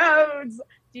on the roads.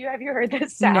 Have you heard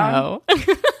this sound? No. I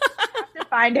have to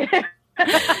find it.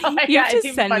 Oh my You God, just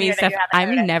it's send me funnier that stuff. you haven't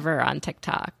heard I'm it. never on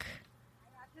TikTok.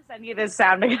 To send you this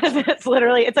sound because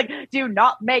it's like, do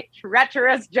not make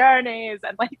treacherous journeys.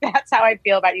 And like, that's how I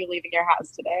feel about you leaving your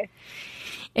house today.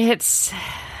 It's,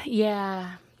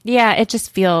 yeah. Yeah, it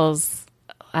just feels,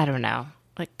 I don't know,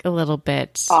 like a little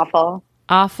bit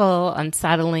Awful,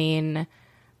 unsettling,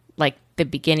 like the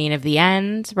beginning of the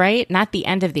end, right? Not the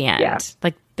end of the end, Yeah.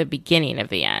 like the beginning of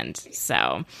the end.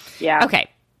 So, yeah. okay,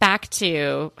 back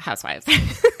to Housewives.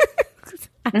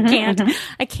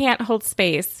 I can't hold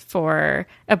space for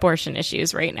abortion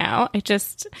issues right now.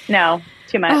 No,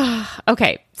 too much.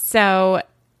 Okay, so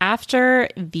after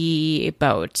the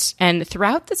boat and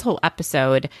throughout this whole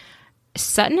episode,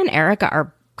 Sutton and Erica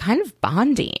are kind of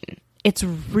bonding. It's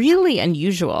really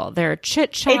unusual. They're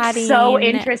chit-chatting. It's so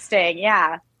interesting.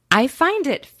 Yeah. I find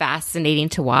it fascinating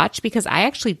to watch because I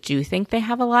actually do think they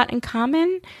have a lot in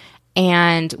common.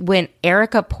 And when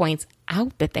Erica points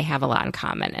out that they have a lot in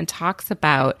common and talks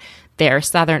about their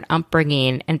Southern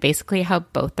upbringing and basically how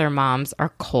both their moms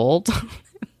are cold,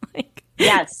 like,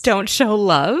 Yes. don't show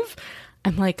love,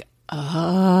 I'm like,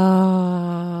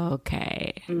 oh,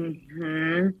 okay.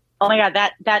 Mm-hmm. Oh my God,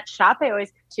 that shot they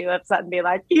always do of Sutton be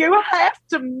like, you have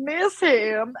to miss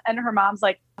him. And her mom's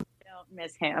like, I don't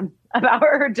miss him. About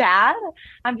her dad.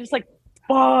 I'm just like,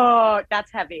 fuck,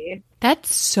 that's heavy.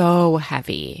 That's so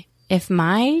heavy. If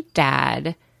my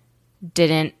dad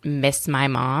didn't miss my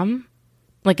mom,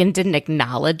 like, and didn't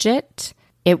acknowledge it,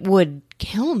 it would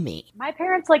kill me. My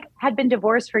parents like had been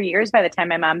divorced for years by the time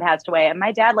my mom passed away. And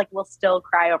my dad like will still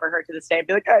cry over her to this day and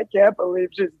be like, I can't believe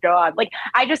she's gone. Like,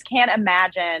 I just can't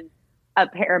imagine a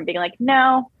parent being like,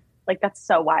 no, like that's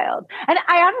so wild. And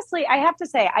I have to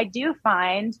say, I do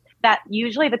find that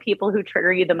usually the people who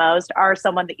trigger you the most are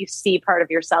someone that you see part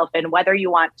of yourself in, whether you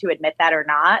want to admit that or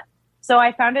not. So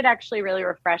I found it actually really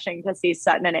refreshing to see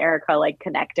Sutton and Erica like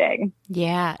connecting.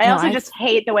 Yeah. I also just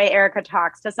hate the way Erica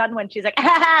talks to Sutton when she's like,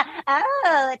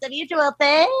 oh, it's a mutual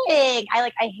thing.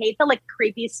 I hate the like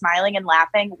creepy smiling and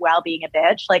laughing while being a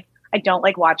bitch. Like, I don't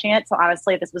like watching it. So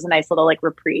honestly, this was a nice little like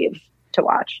reprieve to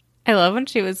watch. I love when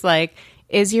she was like,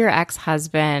 is your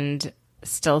ex-husband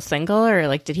still single or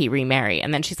like did he remarry?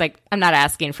 And then she's like, I'm not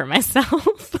asking for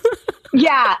myself.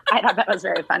 Yeah, I thought that was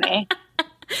very funny.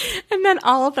 And then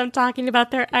all of them talking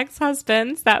about their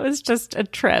ex-husbands. That was just a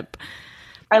trip.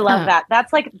 I love that. That's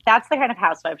the kind of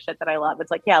housewife shit that I love. It's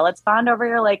like, yeah, let's bond over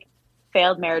your like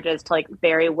failed marriages to like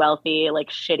very wealthy, like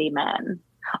shitty men.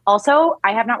 Also,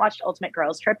 I have not watched Ultimate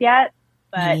Girls Trip yet,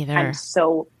 but I'm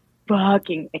so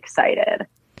fucking excited.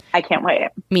 I can't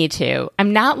wait. Me too.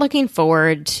 I'm not looking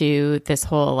forward to this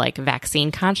whole like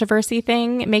vaccine controversy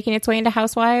thing making its way into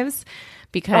Housewives.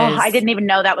 Because I didn't even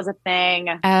know that was a thing.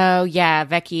 Oh, yeah.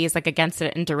 Becky is like against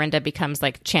it and Dorinda becomes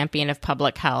like champion of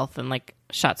public health and like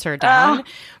shuts her down.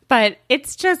 But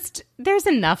it's just, there's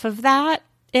enough of that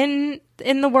in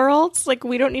the world. Like,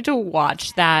 we don't need to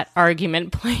watch that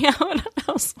argument play out on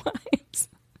Housewives.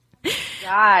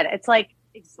 God, it's like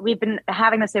we've been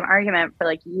having the same argument for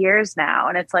like years now.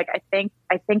 And it's like, I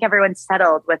think everyone's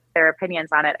settled with their opinions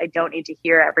on it. I don't need to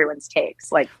hear everyone's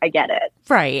takes. Like, I get it.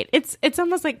 Right. It's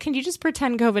almost like, can you just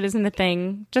pretend COVID isn't a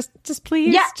thing? Just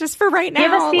please. Yeah. Just for right now.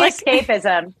 Give us the like,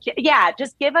 escapism. Yeah.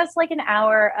 Just give us like an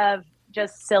hour of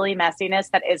just silly messiness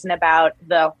that isn't about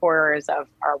the horrors of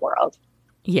our world.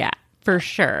 Yeah, for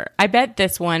sure. I bet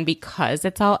this one, because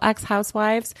it's all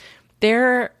ex-housewives,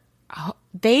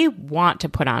 they want to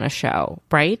put on a show,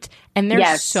 right? And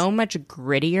they're so much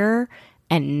grittier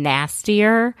and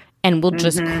nastier and will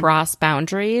just cross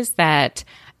boundaries that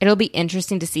it'll be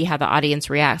interesting to see how the audience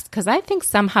reacts. Because I think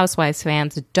some Housewives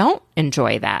fans don't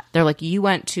enjoy that. They're like, you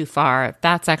went too far.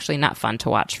 That's actually not fun to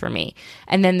watch for me.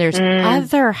 And then there's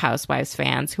other Housewives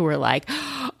fans who are like,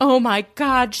 oh my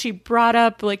God, she brought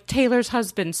up like Taylor's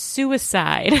husband's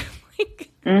suicide.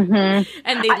 And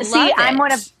they love it. I'm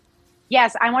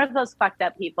one of those fucked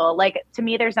up people. Like, to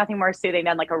me, there's nothing more soothing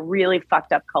than like a really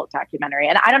fucked up cult documentary.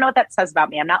 And I don't know what that says about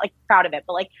me. I'm not like proud of it,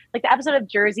 but like the episode of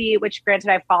Jersey, which granted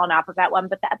I've fallen off of that one,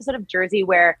 but the episode of Jersey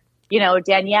where, you know,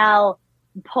 Danielle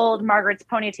pulled Margaret's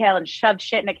ponytail and shoved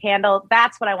shit in a candle.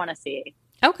 That's what I want to see.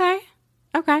 Okay.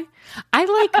 I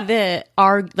like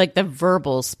the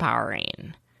verbal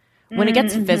sparring. When it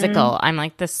gets physical, I'm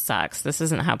like, this sucks. This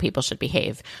isn't how people should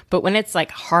behave. But when it's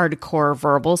like hardcore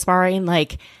verbal sparring,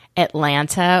 like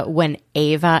Atlanta, when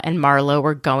Ava and Marlo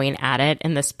were going at it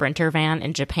in the Sprinter van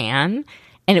in Japan,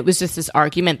 and it was just this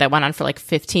argument that went on for like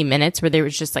 15 minutes where there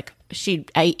was just like,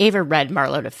 Ava read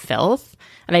Marlo to filth,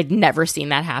 and I'd never seen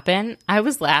that happen. I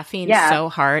was laughing so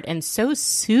hard and so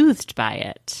soothed by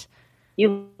it.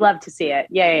 You love to see it.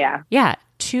 Yeah, yeah, yeah. Yeah,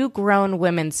 two grown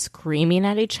women screaming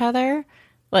at each other.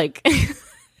 Like,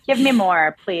 Give me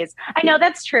more, please. I know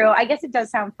that's true. I guess it does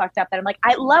sound fucked up that I'm like,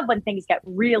 I love when things get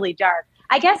really dark.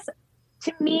 I guess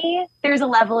to me, there's a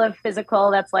level of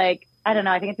physical that's like, I don't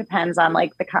know. I think it depends on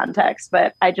like the context,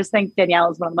 but I just think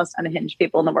Danielle is one of the most unhinged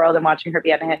people in the world, and watching her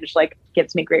be unhinged like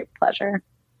gives me great pleasure.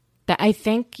 I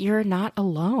think you're not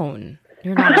alone.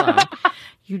 You're not alone.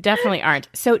 You definitely aren't.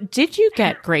 So did you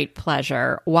get great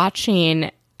pleasure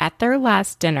watching at their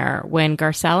last dinner when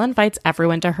Garcelle invites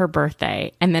everyone to her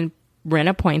birthday and then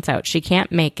Rinna points out she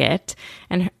can't make it,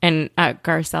 and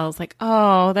Garcelle's like,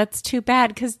 oh, that's too bad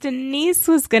because Denise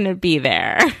was going to be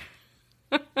there.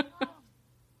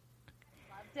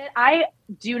 I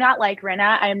do not like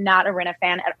Rinna. I'm not a Rinna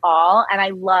fan at all. And I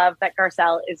love that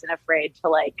Garcelle isn't afraid to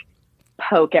like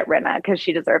poke at Rinna because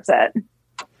she deserves it.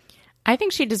 I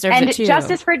think she deserves it too. And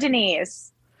justice for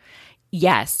Denise.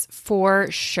 Yes,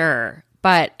 for sure.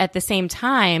 But at the same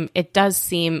time, it does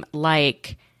seem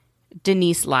like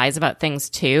Denise lies about things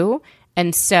too.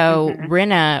 And so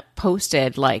Rinna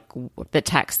posted like the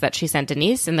text that she sent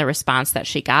Denise and the response that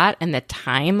she got, and the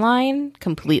timeline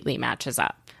completely matches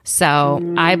up.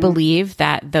 So I believe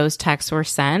that those texts were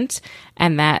sent,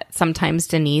 and that sometimes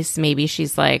Denise, maybe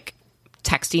she's like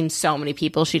texting so many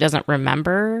people she doesn't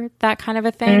remember that kind of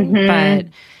a thing. But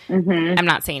I'm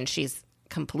not saying she's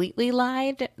completely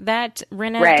lied that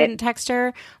Rinna didn't text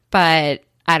her, but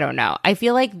I don't know. I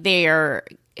feel like they're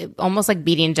almost like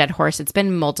beating a dead horse. It's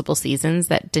been multiple seasons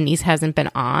that Denise hasn't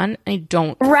been on. I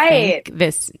don't think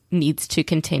this needs to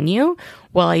continue.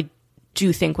 Well, I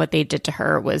do think what they did to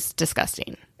her was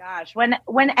disgusting. Gosh,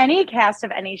 when any cast of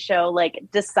any show like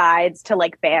decides to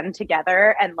like band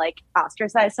together and like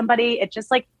ostracize somebody, it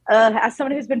just like as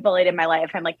someone who's been bullied in my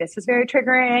life, I'm like, this is very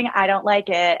triggering. I don't like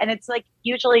it. And it's like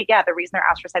usually, yeah, the reason they're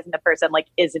ostracizing the person like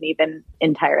isn't even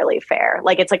entirely fair.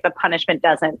 Like it's like the punishment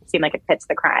doesn't seem like it fits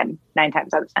the crime 9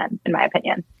 times out of 10, in my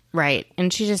opinion. Right.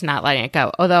 And she's just not letting it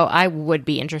go. Although I would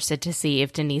be interested to see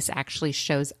if Denise actually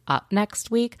shows up next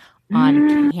week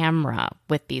on camera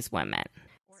with these women.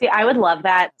 See, I would love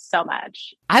that so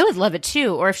much. I would love it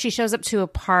too. Or if she shows up to a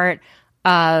part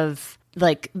of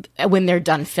like when they're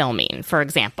done filming, for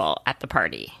example, at the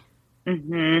party.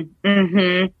 Yeah.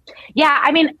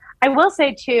 I mean, I will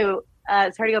say too,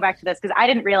 sorry to go back to this because I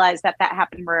didn't realize that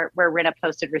happened where Rinna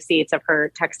posted receipts of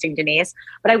her texting Denise.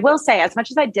 But I will say, as much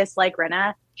as I dislike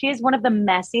Rinna, she is one of the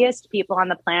messiest people on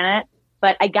the planet.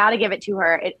 But I got to give it to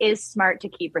her. It is smart to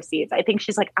keep receipts. I think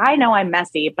she's like, I know I'm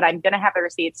messy, but I'm going to have the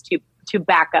receipts to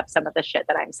back up some of the shit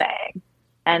that I'm saying.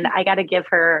 And I got to give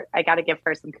her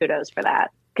some kudos for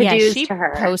that. Kudos she to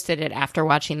her. Posted it after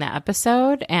watching the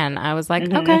episode, and I was like,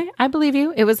 okay, I believe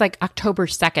you. It was like October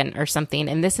 2nd or something,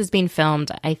 and this is being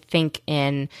filmed, I think,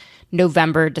 in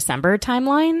November, December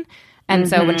timeline. And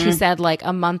so when she said like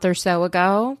a month or so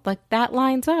ago, like that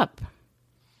lines up.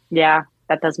 Yeah,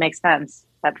 that does make sense.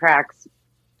 That tracks.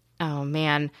 Oh,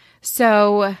 man.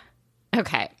 So,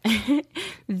 okay.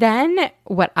 Then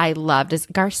what I loved is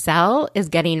Garcelle is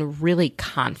getting really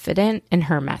confident in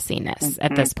her messiness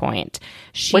at this point.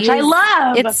 Which I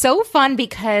love. It's so fun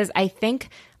because I think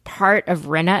part of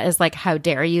Rinna is like, how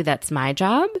dare you? That's my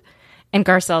job. And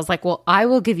Garcelle's like, well, I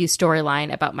will give you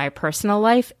storyline about my personal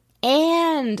life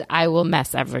and I will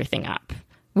mess everything up.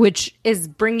 Which is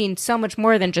bringing so much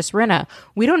more than just Rinna.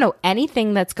 We don't know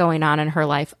anything that's going on in her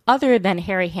life other than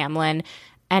Harry Hamlin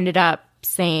ended up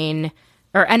taking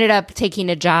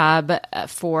a job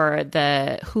for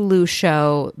the Hulu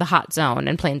show, The Hot Zone,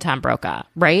 and playing Tom Brokaw,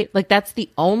 right? Like that's the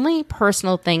only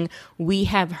personal thing we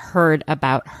have heard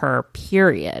about her,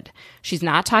 period. She's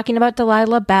not talking about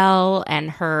Delilah Bell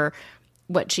and her,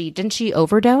 didn't she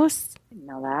overdose?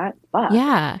 Know that. Fuck.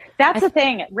 Yeah. That's the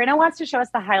thing. Rinna wants to show us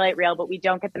the highlight reel, but we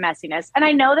don't get the messiness. And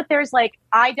I know that there's like,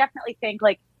 I definitely think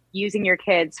like using your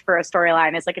kids for a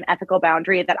storyline is like an ethical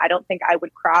boundary that I don't think I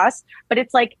would cross. But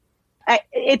it's like,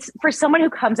 it's for someone who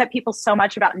comes at people so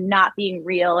much about not being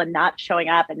real and not showing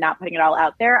up and not putting it all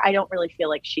out there. I don't really feel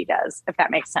like she does, if that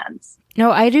makes sense.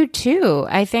 No, I do too.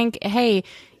 I think, hey,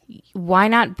 why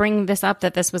not bring this up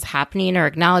that this was happening or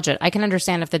acknowledge it? I can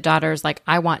understand if the daughter's like,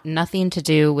 I want nothing to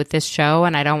do with this show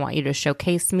and I don't want you to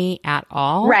showcase me at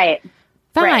all. Right.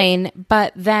 Fine. Right.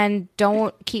 But then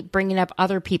don't keep bringing up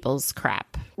other people's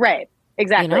crap. Right.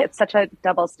 Exactly. You know? It's such a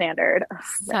double standard.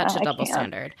 Such a double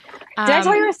standard. Did I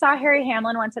tell you I saw Harry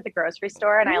Hamlin once at the grocery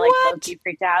store and I like low-key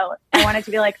freaked out? I wanted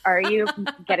to be like, are you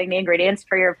getting the ingredients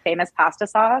for your famous pasta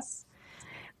sauce?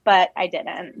 But I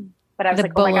didn't. But I was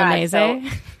like, oh my God. So,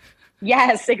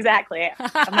 Yes, exactly.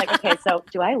 I'm like, okay, so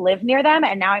do I live near them?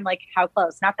 And now I'm like, how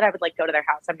close? Not that I would like go to their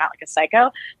house. I'm not like a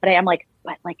psycho, but I am like,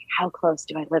 but like, how close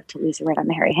do I live to Lisa Rinna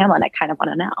and Harry Hamlin? I kind of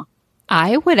want to know.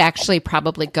 I would actually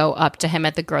probably go up to him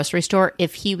at the grocery store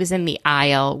if he was in the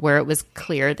aisle where it was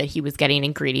clear that he was getting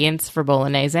ingredients for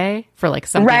bolognese for like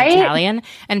something Italian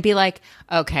and be like,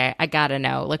 okay, I gotta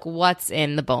know, like, what's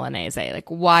in the bolognese? Like,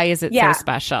 why is it so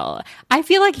special? I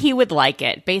feel like he would like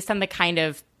it based on the kind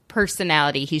of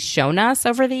personality he's shown us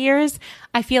over the years.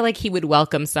 I feel like he would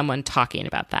welcome someone talking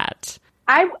about that.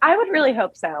 I would really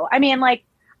hope so. I mean, like,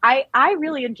 I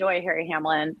really enjoy Harry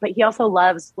Hamlin, but he also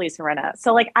loves Lisa Rinna.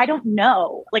 So like, I don't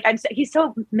know. Like he's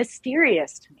so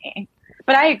mysterious to me.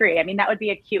 But I agree. I mean, that would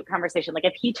be a cute conversation. Like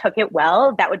if he took it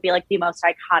well, that would be like the most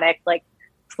iconic like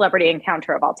celebrity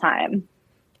encounter of all time.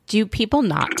 Do people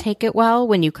not take it well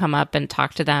when you come up and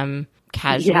talk to them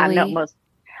casually? Yeah, no,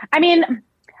 I mean,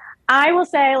 I will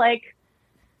say like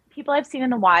people I've seen in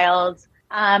the wild,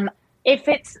 if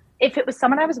it was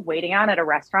someone I was waiting on at a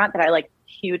restaurant that I like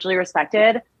hugely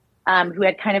respected, who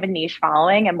had kind of a niche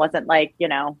following and wasn't like, you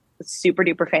know, super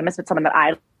duper famous, but someone that I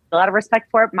had a lot of respect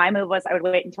for, my move was I would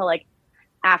wait until like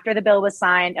after the bill was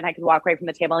signed and I could walk away from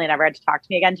the table and they never had to talk to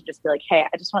me again to just be like, hey,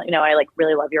 I just want you to know I like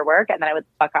really love your work. And then I would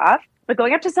fuck off. But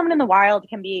going up to someone in the wild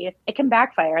it can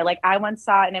backfire. Like I once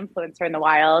saw an influencer in the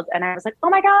wild and I was like, oh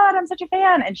my God, I'm such a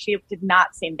fan. And she did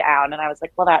not seem down. And I was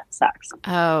like, well, that sucks.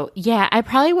 Oh, yeah. I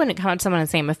probably wouldn't come up to someone and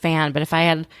say I'm a fan, but if I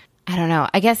had, I don't know.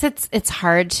 I guess it's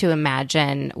hard to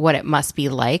imagine what it must be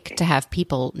like to have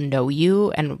people know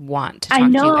you and want to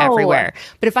talk to you everywhere.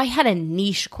 But if I had a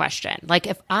niche question, like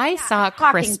if I saw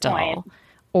Crystal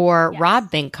or Rob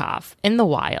Minkoff in the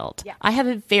wild, I have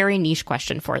a very niche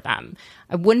question for them.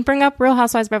 I wouldn't bring up Real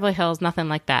Housewives of Beverly Hills, nothing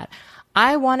like that.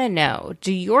 I want to know,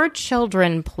 do your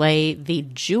children play the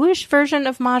Jewish version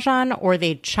of Mahjong or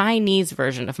the Chinese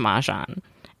version of Mahjong?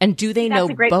 And do they know both?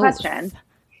 That's a great question.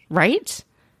 Right?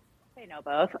 Know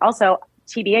both. Also,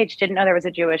 TBH didn't know there was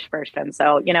a Jewish version.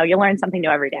 So, you know, you learn something new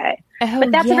every day.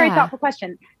 But that's a very thoughtful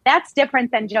question. That's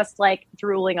different than just like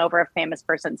drooling over a famous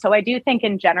person. So I do think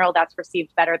in general, that's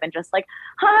received better than just like,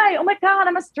 hi, oh my God,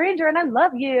 I'm a stranger and I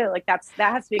love you. Like that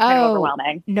has to be kind of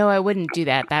overwhelming. No, I wouldn't do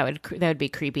that. That would be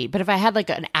creepy. But if I had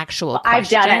like an actual question I've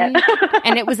done it.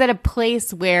 and it was at a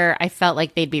place where I felt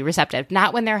like they'd be receptive,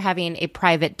 not when they're having a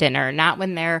private dinner, not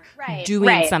when they're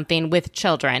doing something with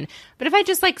children, but if I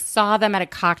just like saw them at a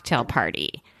cocktail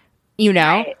party, you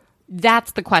know,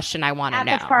 that's the question I want to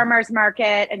know. At the farmer's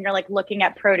market and you're like looking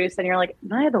at produce and you're like,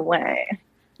 by the way.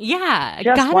 Yeah.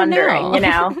 Just wondering, you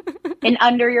know, and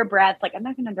under your breath, like, I'm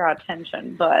not going to draw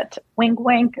attention, but wink,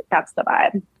 wink. That's the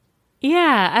vibe.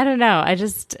 Yeah. I don't know.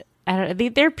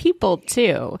 They're people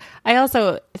too. I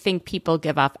also think people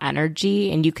give off energy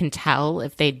and you can tell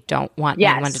if they don't want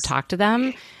anyone to talk to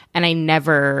them. And I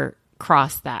never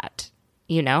cross that,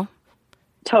 you know?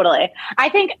 Totally. I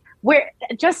think we're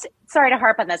just, sorry to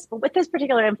harp on this, but with this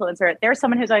particular influencer, there's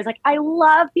someone who's always like, I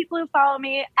love people who follow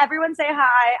me. Everyone say hi.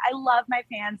 I love my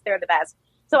fans. They're the best.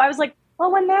 So I was like,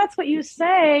 well, when that's what you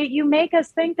say, you make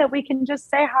us think that we can just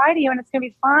say hi to you and it's going to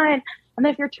be fine. And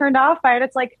then if you're turned off by it,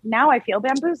 it's like, now I feel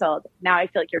bamboozled. Now I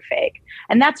feel like you're fake.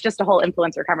 And that's just a whole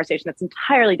influencer conversation that's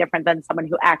entirely different than someone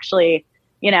who actually,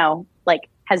 you know, like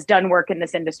has done work in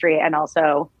this industry and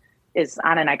also is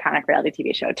on an iconic reality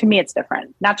TV show. To me, it's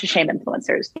different. Not to shame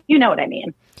influencers. You know what I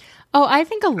mean? Oh, I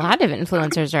think a lot of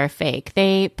influencers are fake.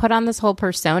 They put on this whole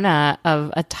persona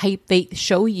of a type. They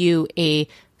show you a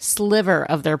sliver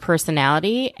of their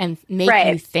personality and make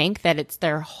you think that it's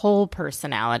their whole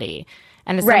personality.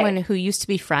 And as someone who used to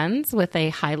be friends with a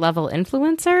high-level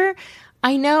influencer,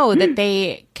 I know that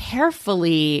they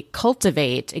carefully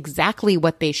cultivate exactly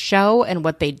what they show and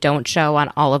what they don't show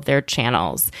on all of their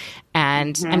channels.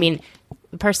 And I mean,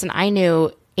 the person I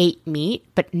knew ate meat,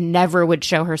 but never would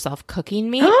show herself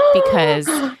cooking meat because,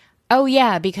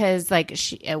 because like,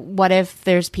 what if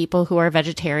there's people who are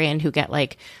vegetarian who get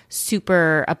like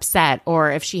super upset,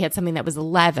 or if she had something that was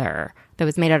leather, that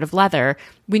was made out of leather.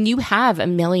 When you have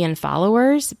 1 million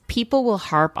followers, people will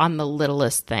harp on the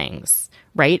littlest things.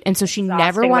 Right. And so she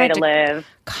never wanted to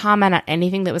comment on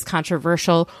anything that was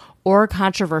controversial or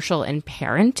controversial in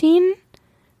parenting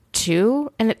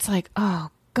too. And it's like, oh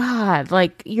God,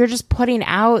 like you're just putting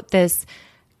out this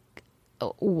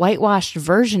whitewashed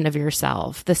version of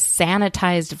yourself, the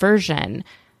sanitized version.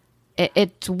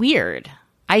 It's weird,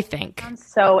 I think. It sounds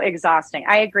so exhausting.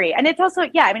 I agree. And it's also,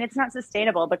 it's not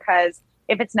sustainable because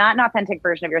if it's not an authentic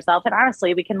version of yourself, and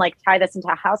honestly, we can like tie this into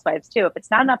Housewives too. If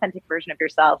it's not an authentic version of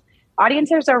yourself,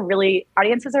 audiences are really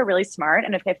smart.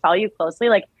 And if they follow you closely,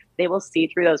 like they will see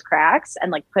through those cracks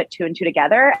and like put two and two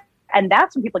together. And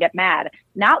that's when people get mad.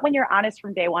 Not when you're honest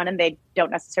from day one and they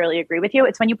don't necessarily agree with you.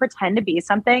 It's when you pretend to be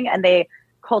something and they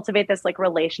cultivate this like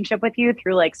relationship with you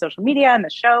through like social media and the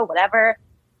show, whatever.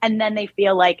 And then they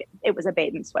feel like it was a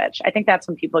bait and switch. I think that's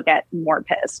when people get more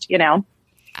pissed, you know?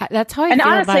 That's how I feel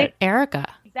honestly, about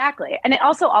Erica. Exactly. And it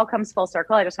also all comes full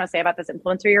circle. I just want to say about this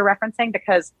influencer you're referencing,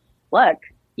 because look,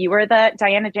 you were the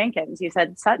Diana Jenkins. You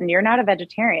said, Sutton, you're not a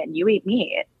vegetarian. You eat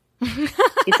meat.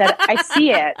 He said, I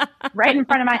see it right in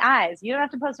front of my eyes. You don't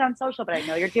have to post it on social, but I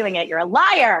know you're doing it. You're a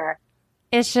liar.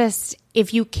 It's just,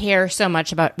 if you care so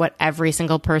much about what every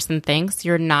single person thinks,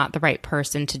 you're not the right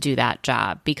person to do that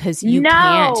job, because you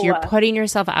can't. You're putting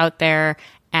yourself out there,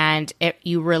 and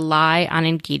you rely on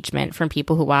engagement from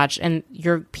people who watch, and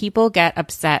your people get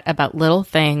upset about little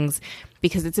things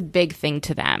because it's a big thing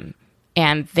to them,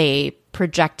 and they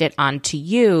project it onto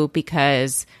you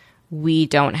because we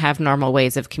don't have normal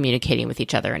ways of communicating with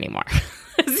each other anymore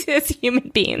as human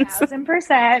beings.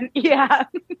 1000%. Yeah.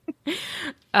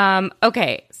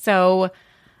 Okay. So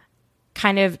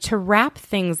kind of to wrap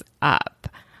things up,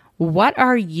 what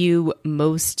are you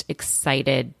most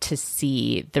excited to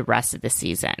see the rest of the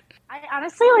season? I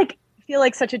honestly feel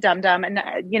like such a dum-dum, and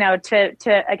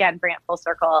to again bring it full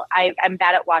circle, I'm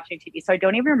bad at watching TV, so I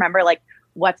don't even remember like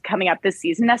what's coming up this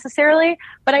season necessarily.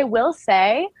 But I will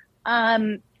say,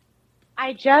 I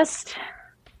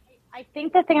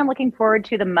think the thing I'm looking forward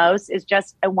to the most is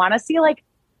just, I want to see like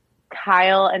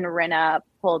Kyle and Rinna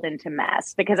pulled into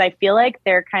mess, because I feel like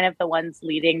they're kind of the ones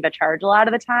leading the charge a lot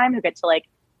of the time, who get to like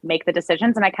make the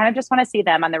decisions. And I kind of just want to see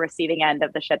them on the receiving end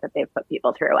of the shit that they've put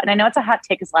people through. And I know it's a hot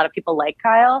take because a lot of people like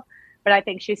Kyle, but I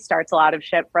think she starts a lot of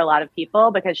shit for a lot of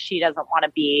people because she doesn't want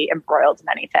to be embroiled in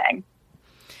anything.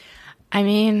 I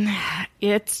mean,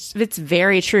 it's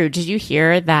very true. Did you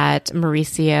hear that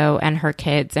Mauricio and her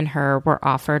kids and her were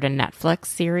offered a Netflix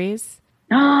series?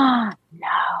 No.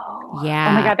 Yeah.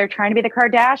 Oh my God, they're trying to be the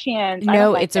Kardashians.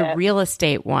 No, it's a real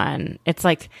estate one. It's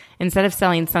like, instead of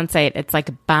selling Sunset, it's like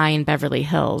buying Beverly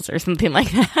Hills or something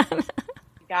like that.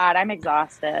 God, I'm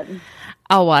exhausted.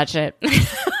 I'll watch it.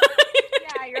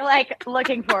 Yeah, you're like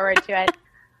looking forward to it.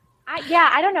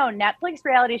 I don't know. Netflix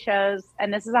reality shows,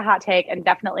 and this is a hot take and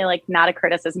definitely like not a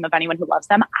criticism of anyone who loves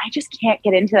them, I just can't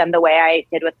get into them the way I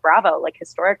did with Bravo, like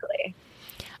historically.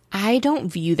 I don't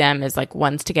view them as like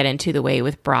ones to get into the way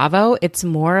with Bravo. It's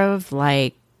more of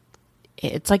like,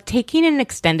 it's like taking an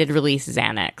extended release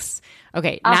Xanax.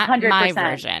 Okay, not 100%. My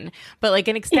version, but like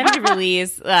an extended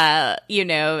release,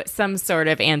 some sort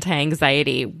of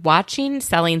anti-anxiety. Watching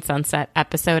Selling Sunset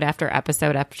episode after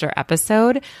episode after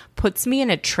episode puts me in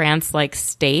a trance-like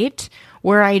state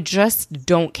where I just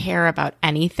don't care about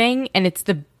anything, and it's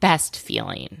the best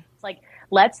feeling. It's like,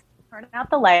 let's turn out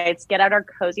the lights, get out our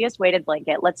coziest weighted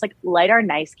blanket, let's like light our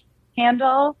nice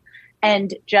candle,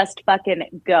 and just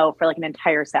fucking go for like an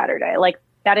entire Saturday. Like,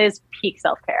 that is peak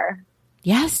self-care.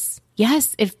 Yes,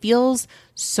 it feels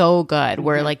so good,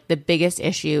 where like the biggest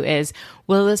issue is,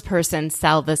 will this person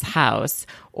sell this house,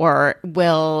 or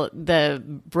will the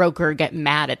broker get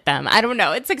mad at them? I don't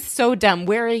know. It's like so dumb.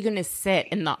 Where are you going to sit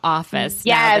in the office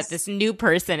now that this new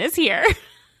person is here?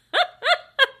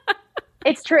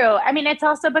 It's true. I mean, it's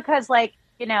also because like,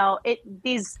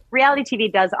 these reality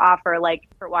TV does offer like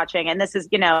for watching. And this is,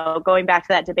 going back to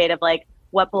that debate of like,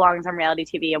 what belongs on reality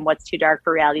TV and what's too dark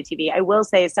for reality TV. I will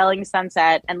say Selling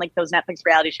Sunset and like those Netflix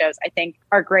reality shows, I think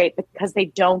are great because they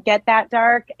don't get that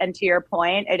dark. And to your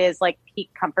point, it is like peak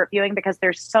comfort viewing because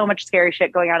there's so much scary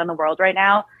shit going on in the world right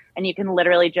now. And you can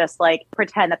literally just like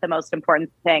pretend that the most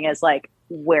important thing is like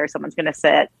where someone's going to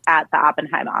sit at the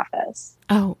Oppenheim office.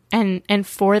 Oh, and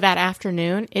for that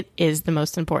afternoon, it is the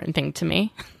most important thing to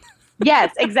me.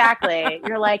 Yes, exactly.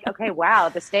 You're like, okay, wow,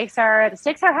 the stakes are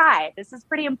high. This is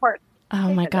pretty important.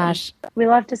 Oh my gosh. We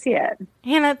love to see it.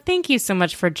 Hannah, thank you so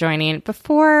much for joining.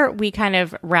 Before we kind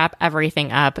of wrap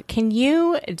everything up, can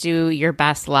you do your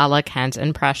best Lala Kent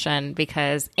impression?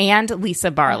 And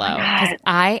Lisa Barlow, because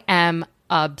I am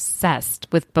obsessed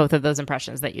with both of those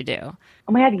impressions that you do.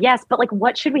 Oh my God, yes. But like,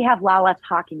 what should we have Lala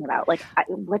talking about? Like,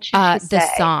 what should she say?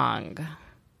 The song.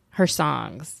 Her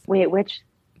songs. Wait, which?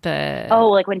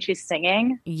 Like when she's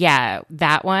singing? Yeah,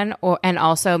 that one. And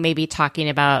also maybe talking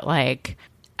about like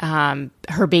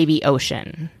her baby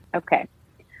Ocean. Okay.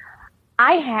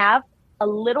 I have a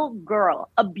little girl,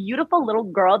 a beautiful little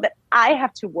girl that I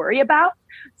have to worry about.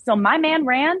 So my man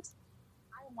Rand,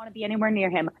 I don't want to be anywhere near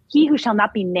him. He who shall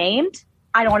not be named,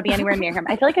 I don't want to be anywhere near him.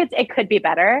 I feel like it could be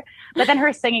better. But then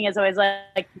her singing is always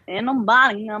like, in a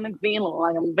body, I'm feeling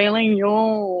like I'm feeling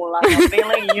you, like I'm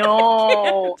feeling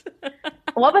you.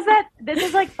 What was that? This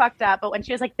is like fucked up. But when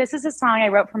she was like, this is a song I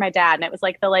wrote for my dad. And it was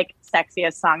like the like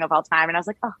sexiest song of all time. And I was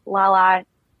like, oh, Lala,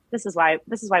 this is why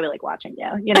we like watching you,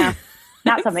 you know,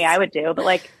 not something I would do, but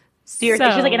like steer. So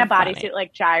she's like in a bodysuit, funny.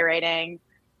 like gyrating.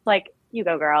 Like, you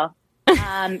go, girl.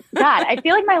 God, I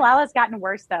feel like my Lala's gotten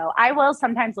worse though. I will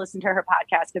sometimes listen to her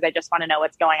podcast because I just want to know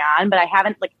what's going on, but I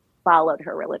haven't like followed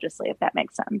her religiously, if that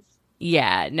makes sense.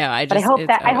 Yeah, no, But I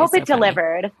hope it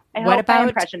delivered. I hope my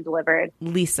impression delivered.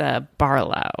 Lisa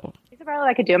Barlow? Lisa Barlow,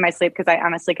 I could do in my sleep because I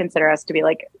honestly consider us to be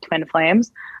like twin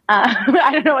flames.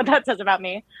 I don't know what that says about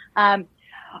me.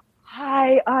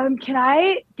 Hi, can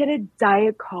I get a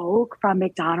Diet Coke from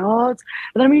McDonald's?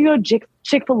 And then I'm gonna go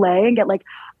Chick-fil-A and get like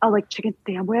a like chicken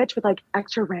sandwich with like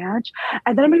extra ranch.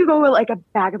 And then I'm gonna go with like a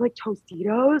bag of like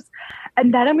Tostitos.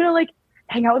 And then I'm gonna like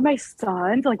hang out with my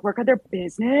sons, like work on their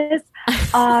business.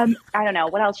 I don't know.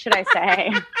 What else should I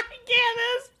say?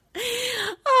 Candace.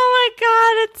 Oh my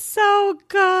God, it's so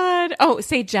good. Oh,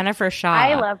 say Jennifer Shaw.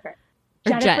 I love her.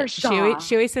 Jennifer Shaw.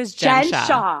 She always says Jen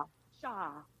Shaw.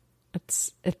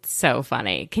 It's so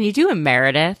funny. Can you do a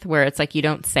Meredith where it's like you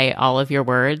don't say all of your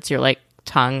words? Your like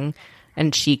tongue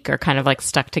and cheek are kind of like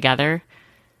stuck together.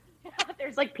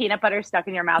 There's like peanut butter stuck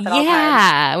in your mouth at all times.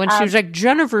 Yeah, when she was like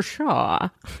Jennifer Shaw.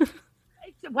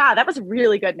 Wow, that was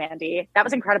really good, Mandy. That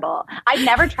was incredible. I've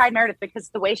never tried Meredith because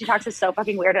the way she talks is so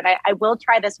fucking weird. And I will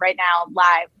try this right now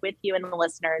live with you and the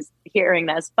listeners hearing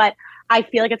this. But I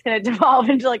feel like it's going to devolve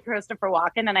into like Christopher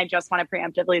Walken. And I just want to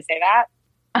preemptively say that.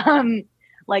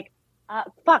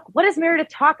 Fuck, what does Meredith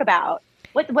talk about?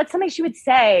 What's something she would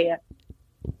say?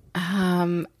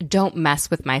 Don't mess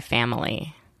with my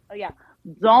family. Oh, yeah.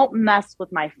 Don't mess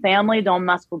with my family. Don't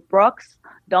mess with Brooks.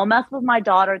 Don't mess with my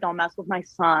daughter. Don't mess with my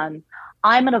son.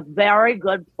 I'm in a very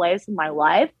good place in my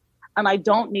life, and I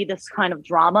don't need this kind of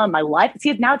drama in my life.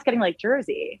 See, now it's getting like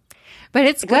Jersey. But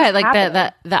it's good. Like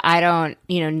the I don't,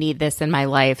 need this in my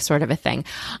life sort of a thing.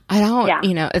 I don't,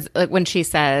 it's like when she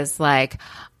says like,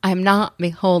 I'm not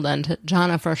beholden to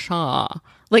Jennifer Shaw.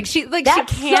 Like she can't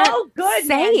so good,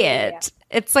 say Mandy. it.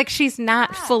 It's like she's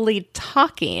not fully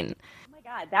talking. Oh my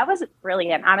God, that was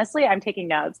brilliant. Honestly, I'm taking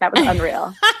notes. That was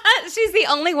unreal. She's the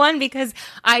only one because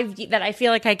I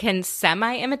feel like I can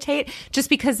semi-imitate just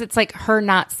because it's like her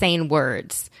not saying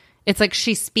words. It's like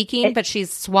she's speaking, but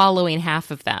she's swallowing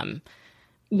half of them.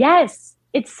 Yes.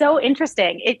 It's so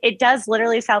interesting. It does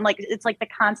literally sound like it's like the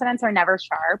consonants are never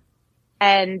sharp.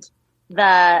 And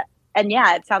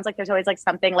it sounds like there's always like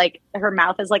something like her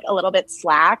mouth is like a little bit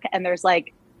slack and there's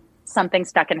like something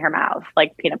stuck in her mouth,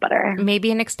 like peanut butter.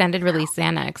 Maybe an extended release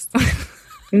Xanax.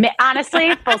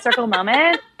 Honestly, full circle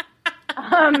moment.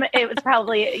 It was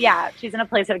probably, she's in a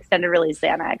place of extended release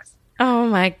Xanax. Oh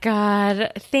my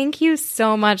God. Thank you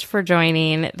so much for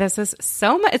joining. This is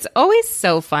so much. It's always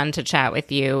so fun to chat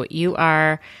with you. You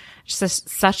are just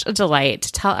such a delight.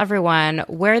 Tell everyone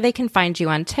where they can find you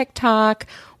on TikTok,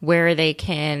 where they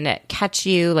can catch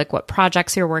you, like what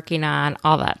projects you're working on,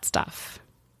 all that stuff.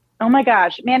 Oh my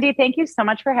gosh. Mandy, thank you so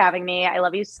much for having me. I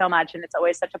love you so much. And it's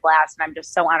always such a blast. And I'm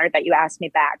just so honored that you asked me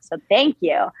back. So thank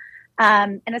you.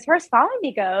 And as far as following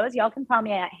me goes, y'all can follow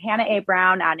me at Hannah A.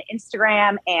 Brown on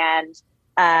Instagram and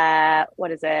Hannah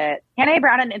A.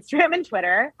 Brown on Instagram and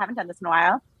Twitter. Haven't done this in a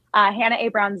while. Hannah A.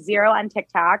 Brown 0 on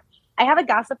TikTok. I have a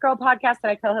Gossip Girl podcast that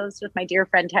I co-host with my dear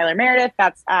friend Tyler Meredith.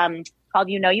 That's called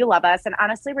You Know You Love Us. And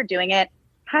honestly, we're doing it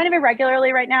kind of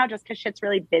irregularly right now just because shit's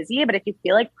really busy. But if you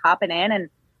feel like popping in and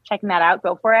checking that out,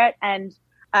 go for it. And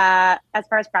as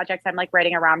far as projects, I'm like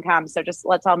writing a rom-com. So just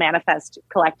let's all manifest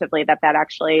collectively that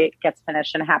actually gets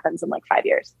finished and happens in like 5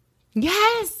 years.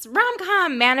 Yes.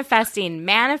 Rom-com.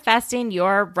 Manifesting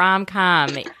your rom-com.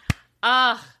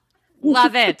 Oh,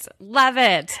 love it. Love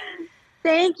it.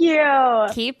 Thank you.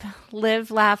 Keep, live,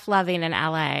 laugh, loving in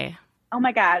LA. Oh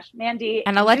my gosh, Mandy.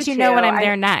 And I'll let you know when I'm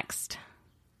there next.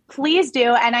 Please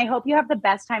do. And I hope you have the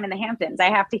best time in the Hamptons. I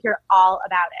have to hear all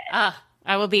about it.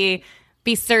 I will be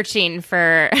searching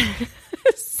for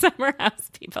summer house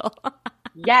people.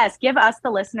 Yes, give us the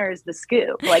listeners the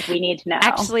scoop. Like, we need to know.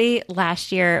 Actually,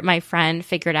 last year, my friend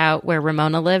figured out where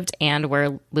Ramona lived and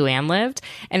where Luann lived,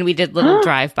 and we did little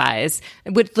drive-bys.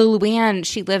 With the Luann,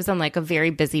 she lives on like a very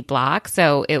busy block,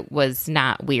 so it was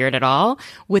not weird at all.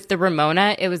 With the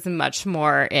Ramona, it was much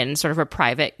more in sort of a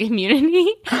private community.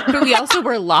 But we also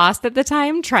were lost at the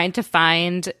time trying to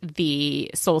find the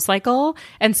Soul Cycle.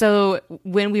 And so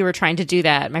when we were trying to do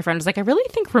that, my friend was like, I really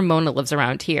think Ramona lives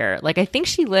around here. Like, I think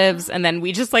she lives, and then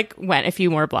we just like went a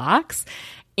few more blocks,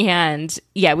 and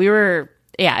it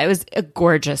was a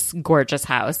gorgeous, gorgeous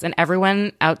house, and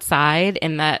everyone outside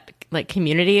in that like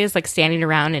community is like standing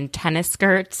around in tennis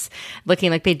skirts, looking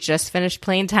like they just finished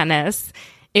playing tennis.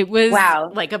 It was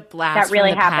like a blast. That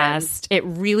really happened. Past. It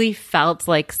really felt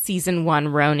like season 1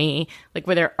 Roni, like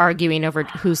where they're arguing over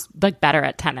who's like better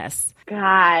at tennis.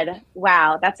 God.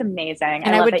 Wow. That's amazing. And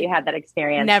I I love would that you had that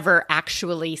experience. never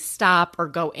actually stop or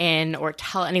go in or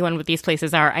tell anyone what these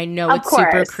places are. I know Of it's super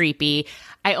course. creepy.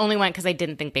 I only went because I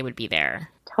didn't think they would be there.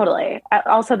 Totally.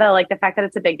 Also, though, like the fact that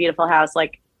it's a big, beautiful house,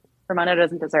 like Ramona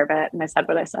doesn't deserve it. And I said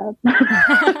what I said.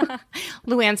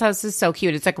 Luann's house is so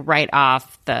cute. It's like right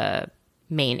off the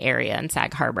main area in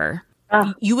Sag Harbor.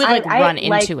 Ugh, You would like I run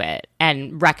into it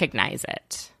and recognize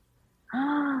it.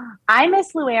 I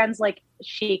miss Luann's like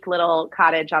chic little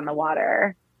cottage on the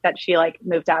water that she like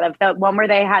moved out of. The one where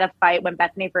they had a fight when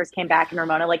Bethany first came back and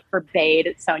Ramona like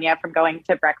forbade Sonia from going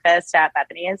to breakfast at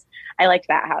Bethany's. I liked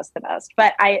that house the most.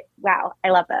 But I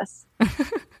love this.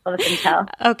 Love this intel.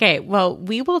 Okay, well,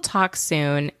 we will talk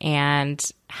soon and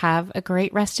have a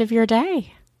great rest of your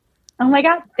day. Oh my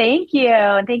God. Thank you.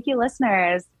 And thank you,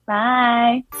 listeners.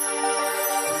 Bye.